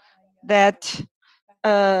that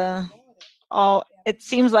it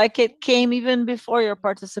seems like it came even before your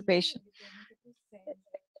participation.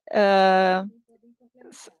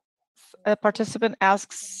 A participant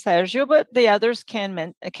asks Sergio, but the others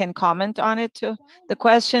can comment on it too. The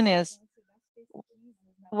question is,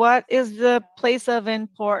 what is the place of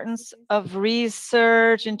importance of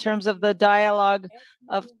research in terms of the dialogue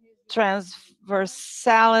of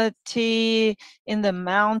transversality in the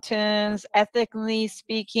mountains, ethically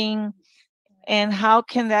speaking, and how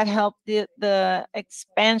can that help the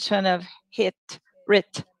expansion of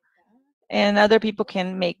RIT? And other people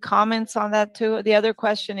can make comments on that too. The other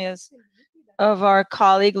question is of our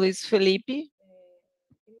colleague, Luis Felipe.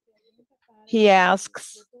 He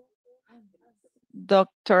asks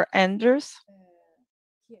Dr. Anders,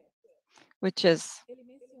 which is,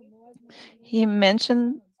 he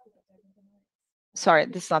mentioned, sorry,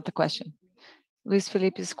 this is not the question. Luis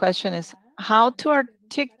Felipe's question is how to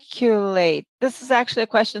articulate, this is actually a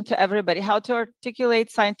question to everybody, how to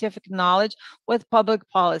articulate scientific knowledge with public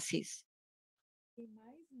policies.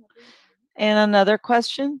 And another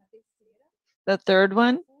question, the third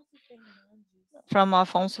one, from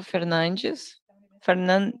Afonso Fernandes,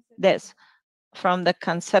 from the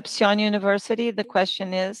Concepcion University. The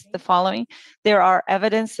question is the following: there are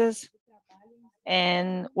evidences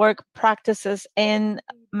and work practices in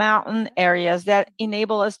mountain areas that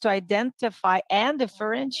enable us to identify and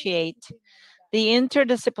differentiate the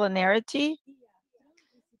interdisciplinarity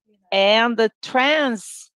and the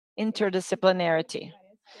trans-interdisciplinarity.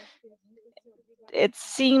 It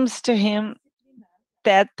seems to him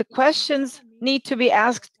that the questions need to be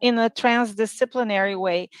asked in a transdisciplinary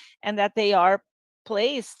way, and that they are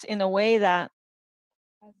placed in a way that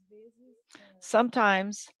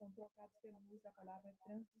sometimes,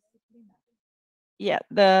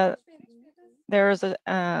 there is an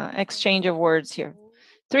exchange of words here.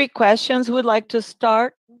 3 questions. Who would like to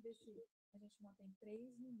start?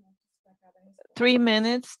 3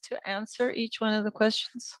 minutes to answer each one of the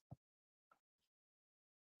questions.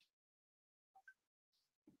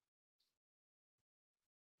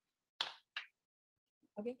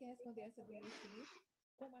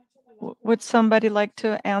 Would somebody like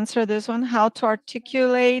to answer this one? How to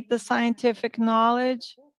articulate the scientific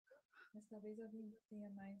knowledge?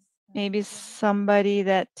 Maybe somebody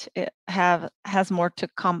that has more to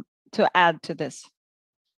add to this.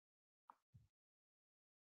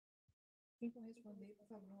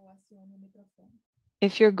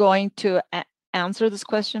 If you're going to answer this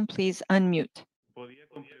question, please unmute.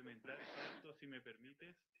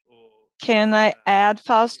 Can I add,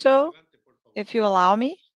 Fausto, if you allow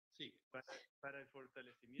me?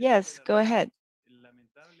 Yes, go ahead.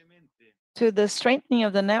 To the strengthening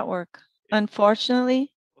of the network,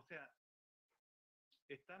 unfortunately,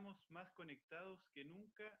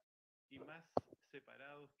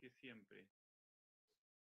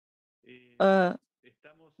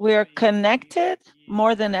 we are connected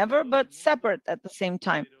more than ever, but separate at the same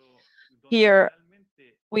time. Here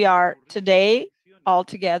we are today all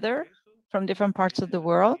together from different parts of the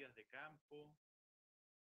world,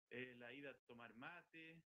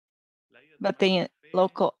 but the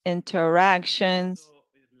local interactions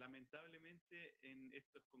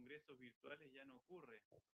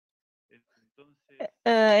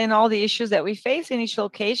and all the issues that we face in each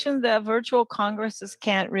location, the virtual congresses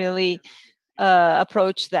can't really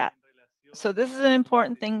approach that. So this is an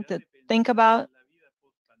important thing to think about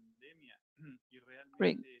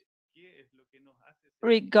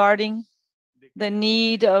regarding the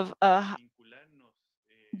need of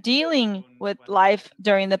dealing with life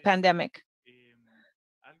during the pandemic.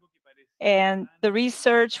 And the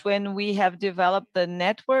research, when we have developed the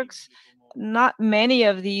networks, not many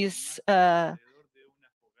of these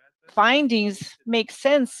findings make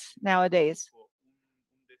sense nowadays.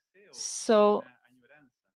 So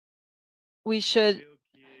we should,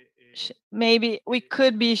 maybe we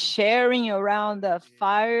could be sharing around the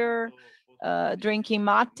fire, drinking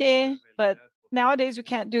mate, but nowadays we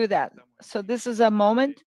can't do that. So this is a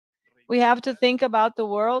moment we have to think about the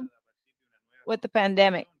world with the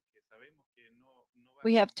pandemic.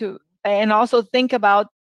 We have to, and also think about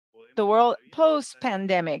the world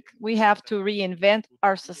post-pandemic. We have to reinvent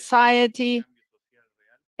our society,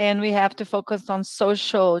 and we have to focus on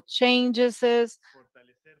social changes.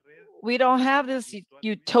 We don't have this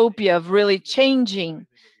utopia of really changing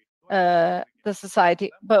the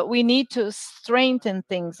society, but we need to strengthen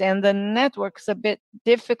things, and the network's a bit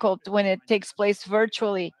difficult when it takes place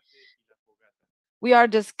virtually. We are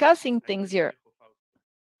discussing things here,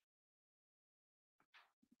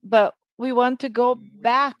 but we want to go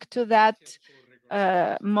back to that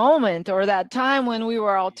moment or that time when we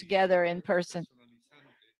were all together in person.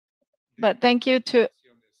 But thank you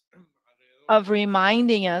of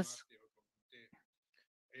reminding us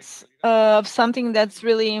of something that's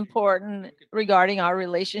really important regarding our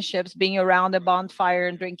relationships, being around a bonfire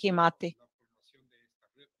and drinking mate.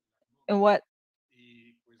 And what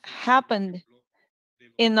happened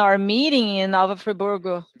in our meeting in Nova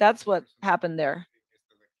Friburgo, that's what happened there.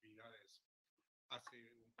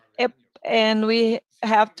 And we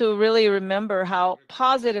have to really remember how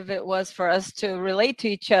positive it was for us to relate to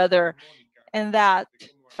each other in that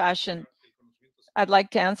fashion. I'd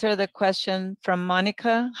like to answer the question from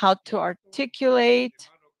Mônica, how to articulate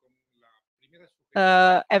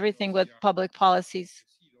everything with public policies.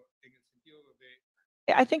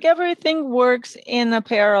 I think everything works in a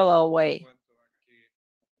parallel way.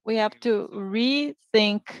 We have to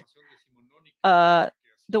rethink the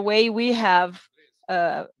way we have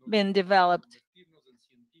been developed.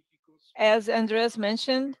 As Andres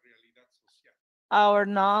mentioned, our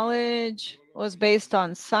knowledge was based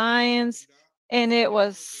on science, and it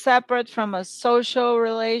was separate from a social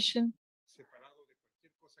relation.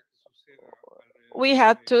 We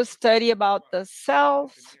had to study about the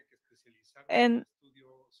self and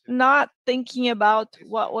not thinking about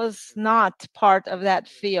what was not part of that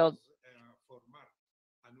field.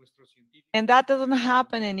 And that doesn't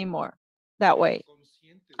happen anymore that way.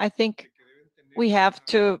 I think we have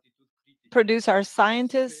to produce our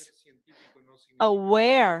scientists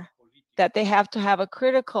aware that they have to have a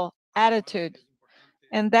critical attitude,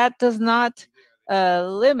 and that does not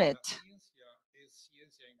limit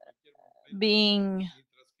being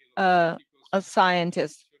a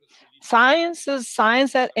scientist. Science is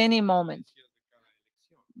science at any moment,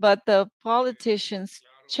 but the politicians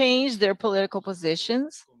change their political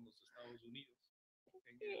positions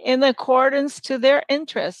in accordance to their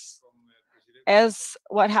interests, as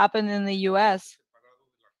what happened in the US.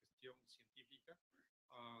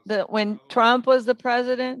 When Trump was the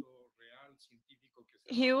president,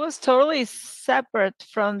 he was totally separate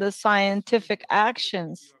from the scientific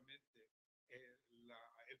actions.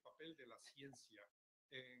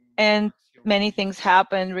 And many things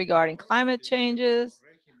happened regarding climate changes.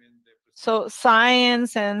 So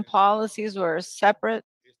science and policies were separate,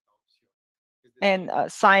 and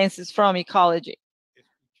science is from ecology.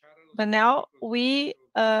 But now we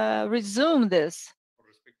resume this.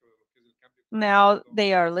 Now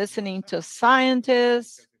they are listening to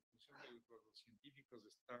scientists,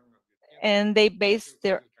 and they base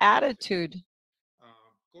their attitude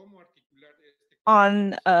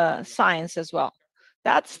on science as well.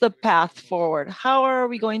 That's the path forward. How are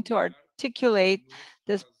we going to articulate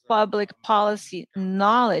this public policy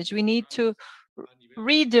knowledge? We need to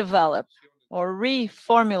redevelop or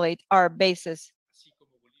reformulate our basis.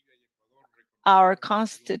 Our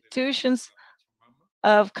constitutions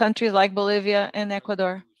of countries like Bolivia and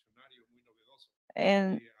Ecuador,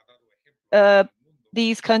 and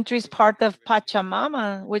these countries part of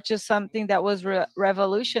Pachamama, which is something that was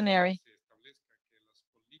revolutionary.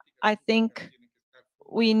 I think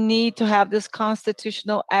we need to have this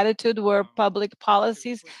constitutional attitude where public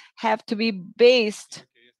policies have to be based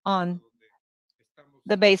on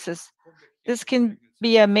the basis. This can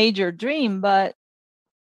be a major dream, but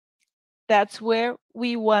that's where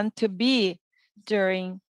we want to be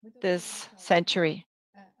during this century.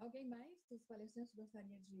 Alguém mais dos palestrantes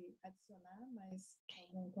gostaria de adicionar mais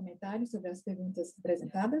algum comentário sobre as perguntas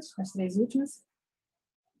apresentadas, as três últimas?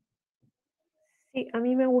 Sí, a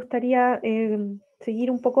mí me gustaría seguir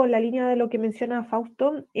un poco la línea de lo que menciona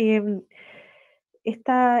Fausto.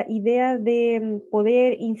 Esta idea de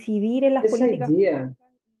poder incidir en las This políticas. idea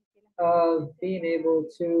of being able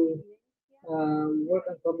to work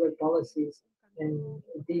on public policies and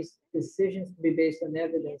these decisions to be based on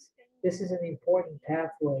evidence. This is an important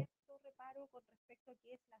pathway.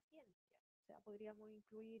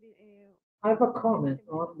 I have a comment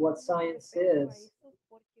on what science is.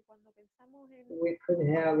 We could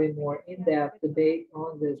have a more in-depth debate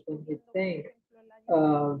on this when we think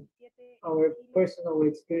of our personal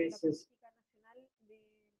experiences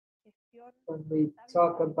when we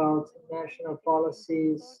talk about national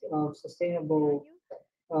policies of sustainable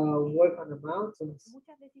work on the mountains.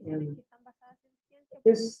 And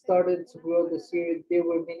this started to grow this year. There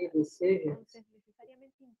were many decisions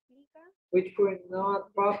which were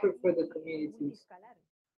not proper for the communities.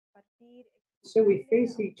 So we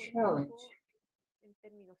face a challenge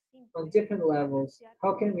on different levels.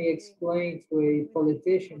 How can we explain to a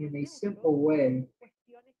politician in a simple way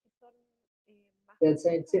that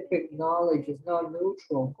scientific knowledge is not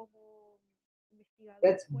neutral?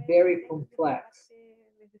 That's very complex.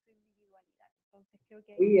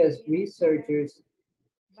 We as researchers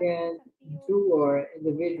can do our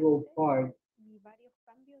individual part.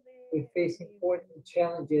 We face important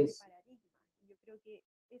challenges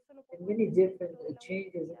and many different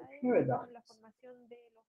changes in paradigms.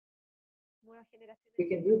 We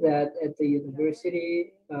can do that at the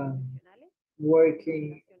university,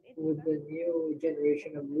 working with the new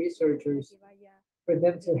generation of researchers for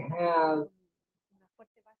them to have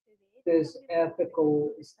this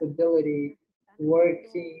ethical stability,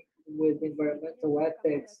 working with environmental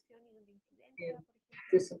ethics in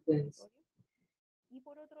disciplines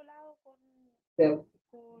that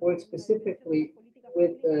work specifically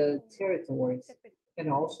with the territories. And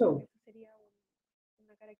also,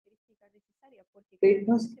 they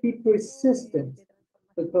must be persistent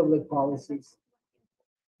with public policies.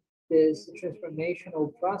 This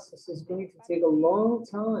transformational process is going to take a long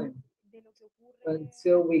time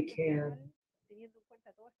until we can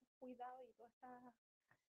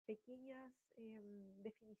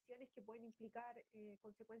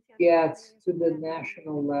get to the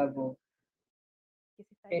national level.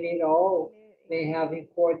 And it all may have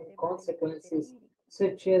important consequences,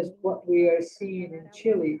 such as what we are seeing in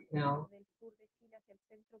Chile now.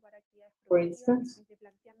 For instance,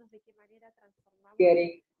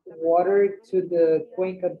 getting water to the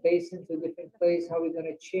Cuenca Basin to a different place, how we're going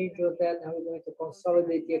to change all that, how we're going to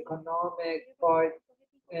consolidate the economic part.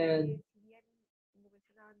 And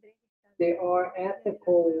there are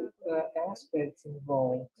ethical aspects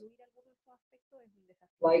involved.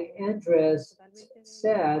 Like Andres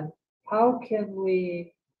said, how can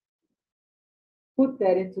we put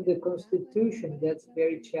that into the Constitution? That's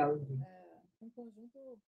very challenging.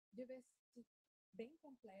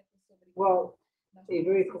 Well, a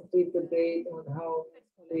very complete debate on how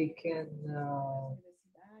we can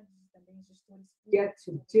get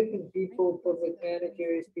to different people, public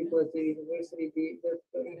managers, people at the university,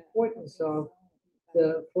 the importance of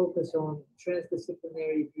the focus on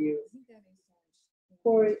transdisciplinary view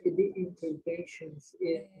for the interventions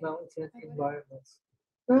in mountain environments.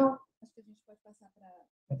 Now,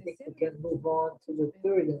 I think we can move on to the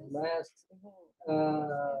third and last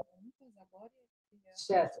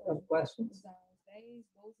set of questions.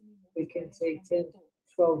 We can take 10,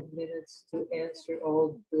 12 minutes to answer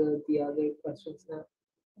all the other questions now.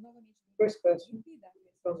 First question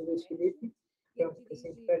from Luis Felipe, from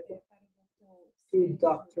Casimperto, to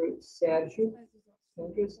Dr. Sergio,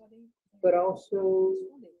 but also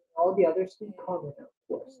all the others can comment, of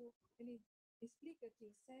course.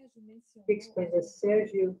 He explained that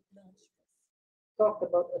Sergio talked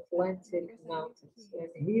about Atlantic mountains, and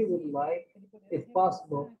he would like, if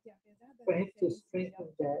possible, for him to strengthen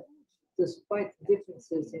that despite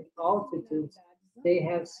differences in altitudes, they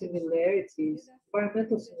have similarities,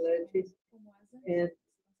 environmental similarities, and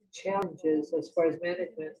challenges as far as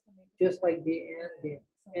management, just like the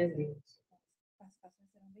Andes.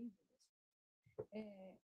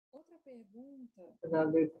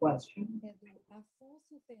 Another question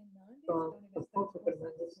from Alfonso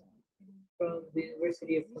Fernandez from the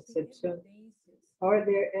University of Concepcion. Are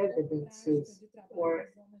there evidences or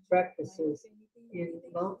practices in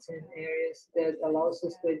mountain areas that allows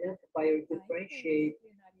us to identify or differentiate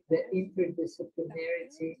the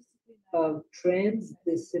interdisciplinarity of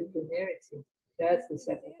transdisciplinarity? That's the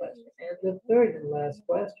second question. And the third and last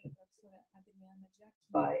question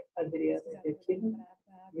by Adriana Aquino,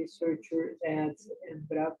 researcher at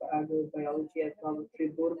Embrapa Agrobiology at Nova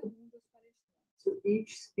Friburgo. To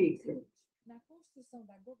each speaker,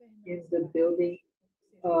 in the building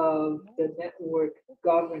of the network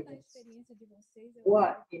governance,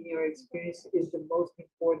 what, in your experience, is the most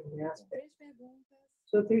important aspect?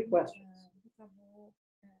 So 3 questions, Por favor,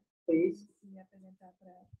 please. se apresentar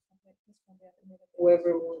para responder a primeira pergunta.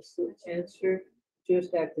 Whoever wants to answer,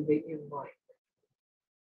 just activate your mic.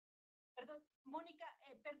 Perdón, Mónica,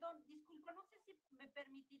 perdón, disculpa, no sé si me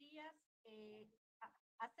permitirías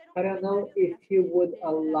hacer un I don't know comentario de if you would del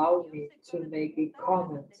allow anterior me sector to de make a preguntas, de las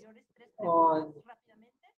comment anteriores tres on preguntas,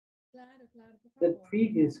 rápidamente. Claro, claro, por the favor.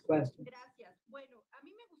 previous questions. Gracias. Bueno, a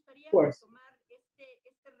mí me gustaría Of course. retomar este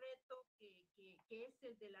reto que es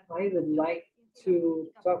el de la I would articulación like de la ciencia y la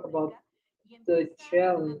to política talk about pública y the empezar a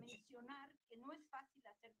challenge mencionar que no es fácil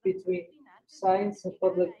hacer between transdisciplina. Antes de science and llegar a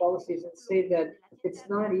public este policies and título say de that la ciencia it's de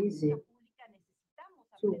not la easy política pública, necesitamos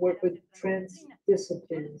to aprender work a with hacer transdisciplina. Yo les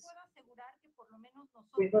transdisciplines. puedo asegurar que por lo menos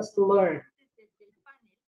We nosotros, must los learn. integrantes del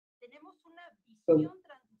panel, tenemos una So visión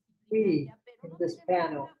we, transdisciplinaria, pero in no this tenemos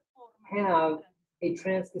panel, una formación have a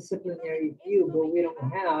transdisciplinaria. transdisciplinary view, but we don't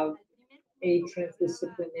have a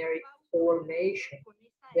transdisciplinary formation.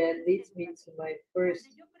 That leads me to my first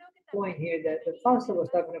point here that the Fausto was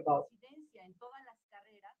talking about,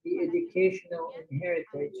 the educational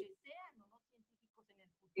heritage.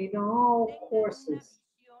 In all courses,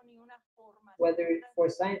 whether for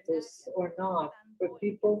scientists or not, for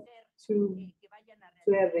people to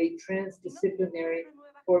have a transdisciplinary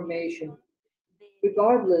formation,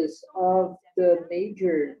 regardless of the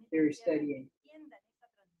major they're studying.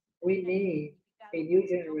 We need a new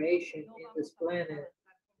generation in this planet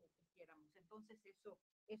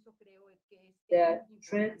that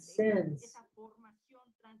transcends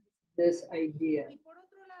this idea.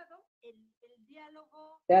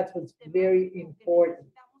 That's what's very important.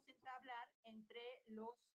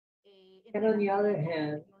 And on the other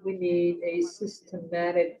hand, we need a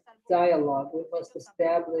systematic dialogue. We must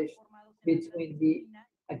establish between the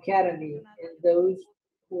academy and those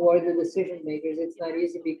who are the decision makers. It's not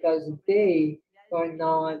easy because they are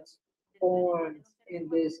not formed in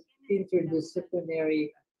this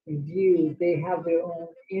interdisciplinary view. They have their own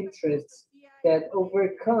interests that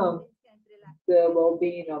overcome the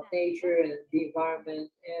well-being of nature and the environment.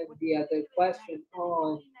 And the other question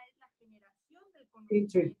on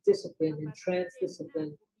interdiscipline and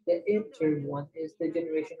transdiscipline, the inter one is the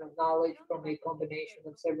generation of knowledge from a combination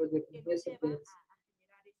of several different disciplines,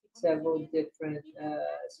 several different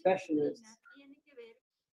specialists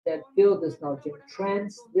that build this knowledge. And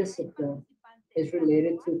transdiscipline is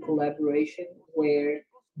related to collaboration where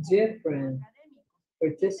different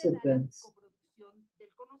participants,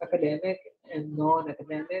 academic and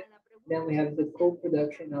non-academic, then we have the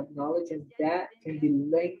co-production of knowledge, and that can be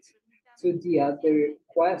linked to the other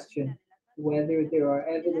question, whether there are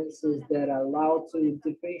evidences that allow to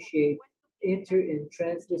differentiate inter and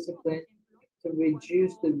transdiscipline to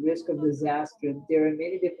reduce the risk of disaster. There are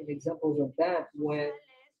many different examples of that when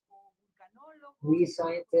we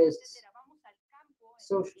scientists,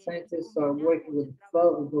 social scientists are working with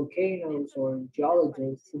volcanoes or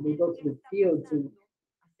geologists, and we go to the field to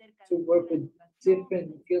work with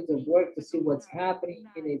different fields of work to see what's happening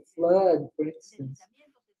in a flood, for instance,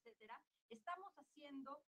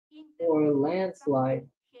 or a landslide,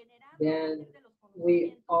 then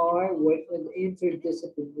we are working with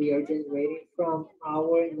interdiscipline. We are generating from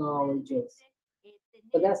our knowledges.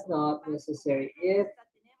 But that's not necessary. If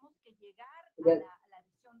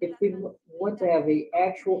we want to have an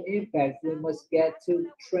actual impact, we must get to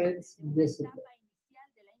transdiscipline,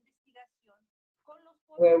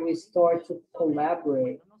 where we start to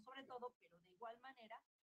collaborate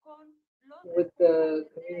with the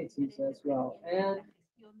communities as well, and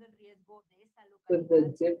with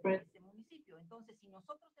the different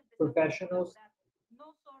professionals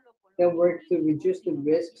that work to reduce the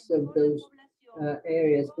risks of those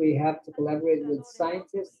areas. We have to collaborate with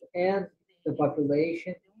scientists and the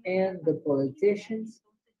population and the politicians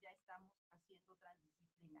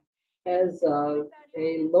as a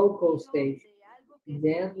local stage.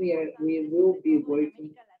 Then we will be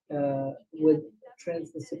working with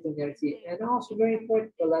transdisciplinarity, and also very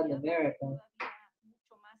important for Latin America.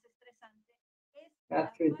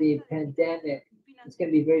 After the pandemic, it's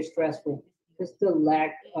going to be very stressful. Just the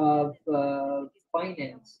lack of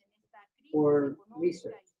finance for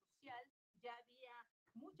research.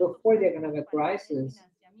 Before the economic crisis,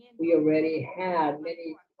 we already had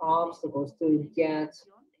many obstacles to get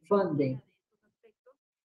funding.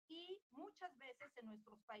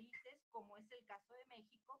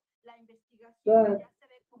 But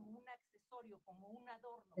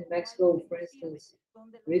in Mexico, for instance,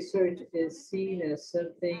 research is seen as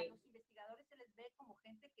something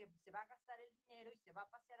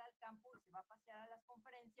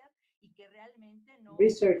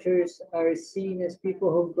Researchers are seen as people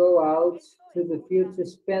who go out to the field to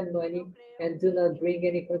spend money and do not bring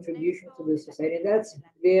any contribution to the society. And that's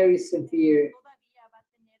very severe.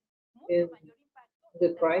 In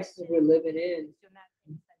the crisis we're living in,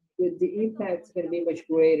 the impact is going to be much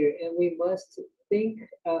greater, and we must think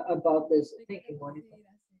about this. Thank you, Monica.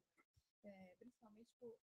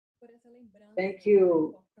 Thank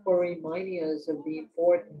you for reminding us of the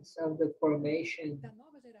importance of the formation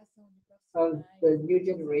of the new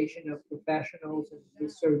generation of professionals and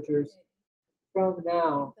researchers from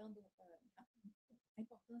now.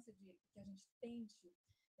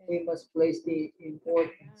 We must place the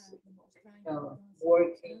importance of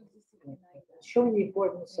working, showing the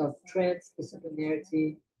importance of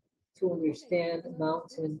transdisciplinarity to understand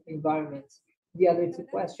mountain environments. The other two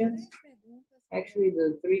questions, actually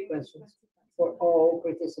the three questions for all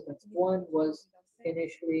participants. One was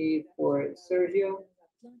initially for Sergio,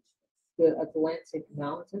 the Atlantic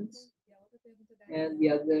Mountains, and the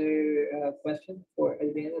other question for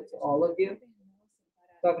Adriana to all of you,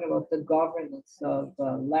 talking about the governance of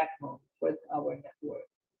Lacmont with our network.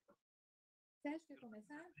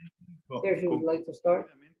 Sergio, would you like to start?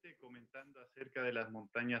 Comentando acerca de las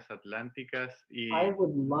montañas atlánticas y I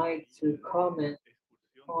would like to comment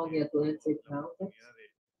on the Atlantic Mountains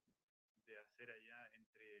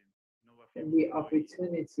and the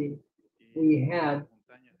opportunity we had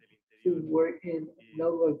to work in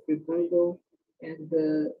Nova Friburgo and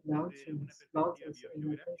the mountains in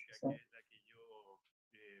the countryside.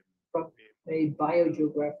 From a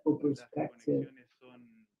biogeographical perspective,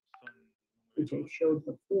 which I showed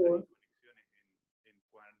before,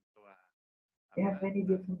 they have many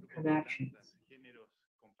different connections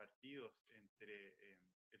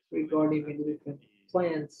regarding many different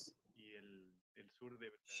plants,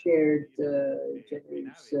 shared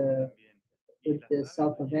genres with the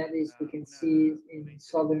south of Andes. We can see in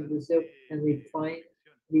southern Brazil, and we find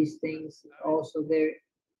these things also there.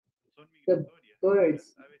 The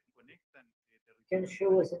birds can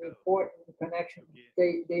show us an important connection.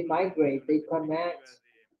 They migrate, they connect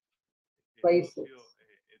places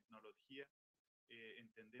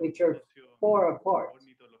which are far apart.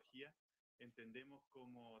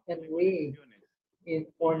 And we, in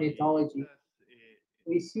ornithology,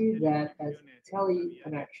 we see that as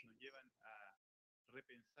teleconnections.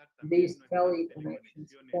 These teleconnections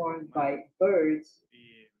formed by birds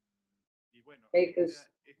make us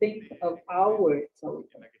think of our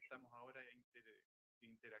teleconnections.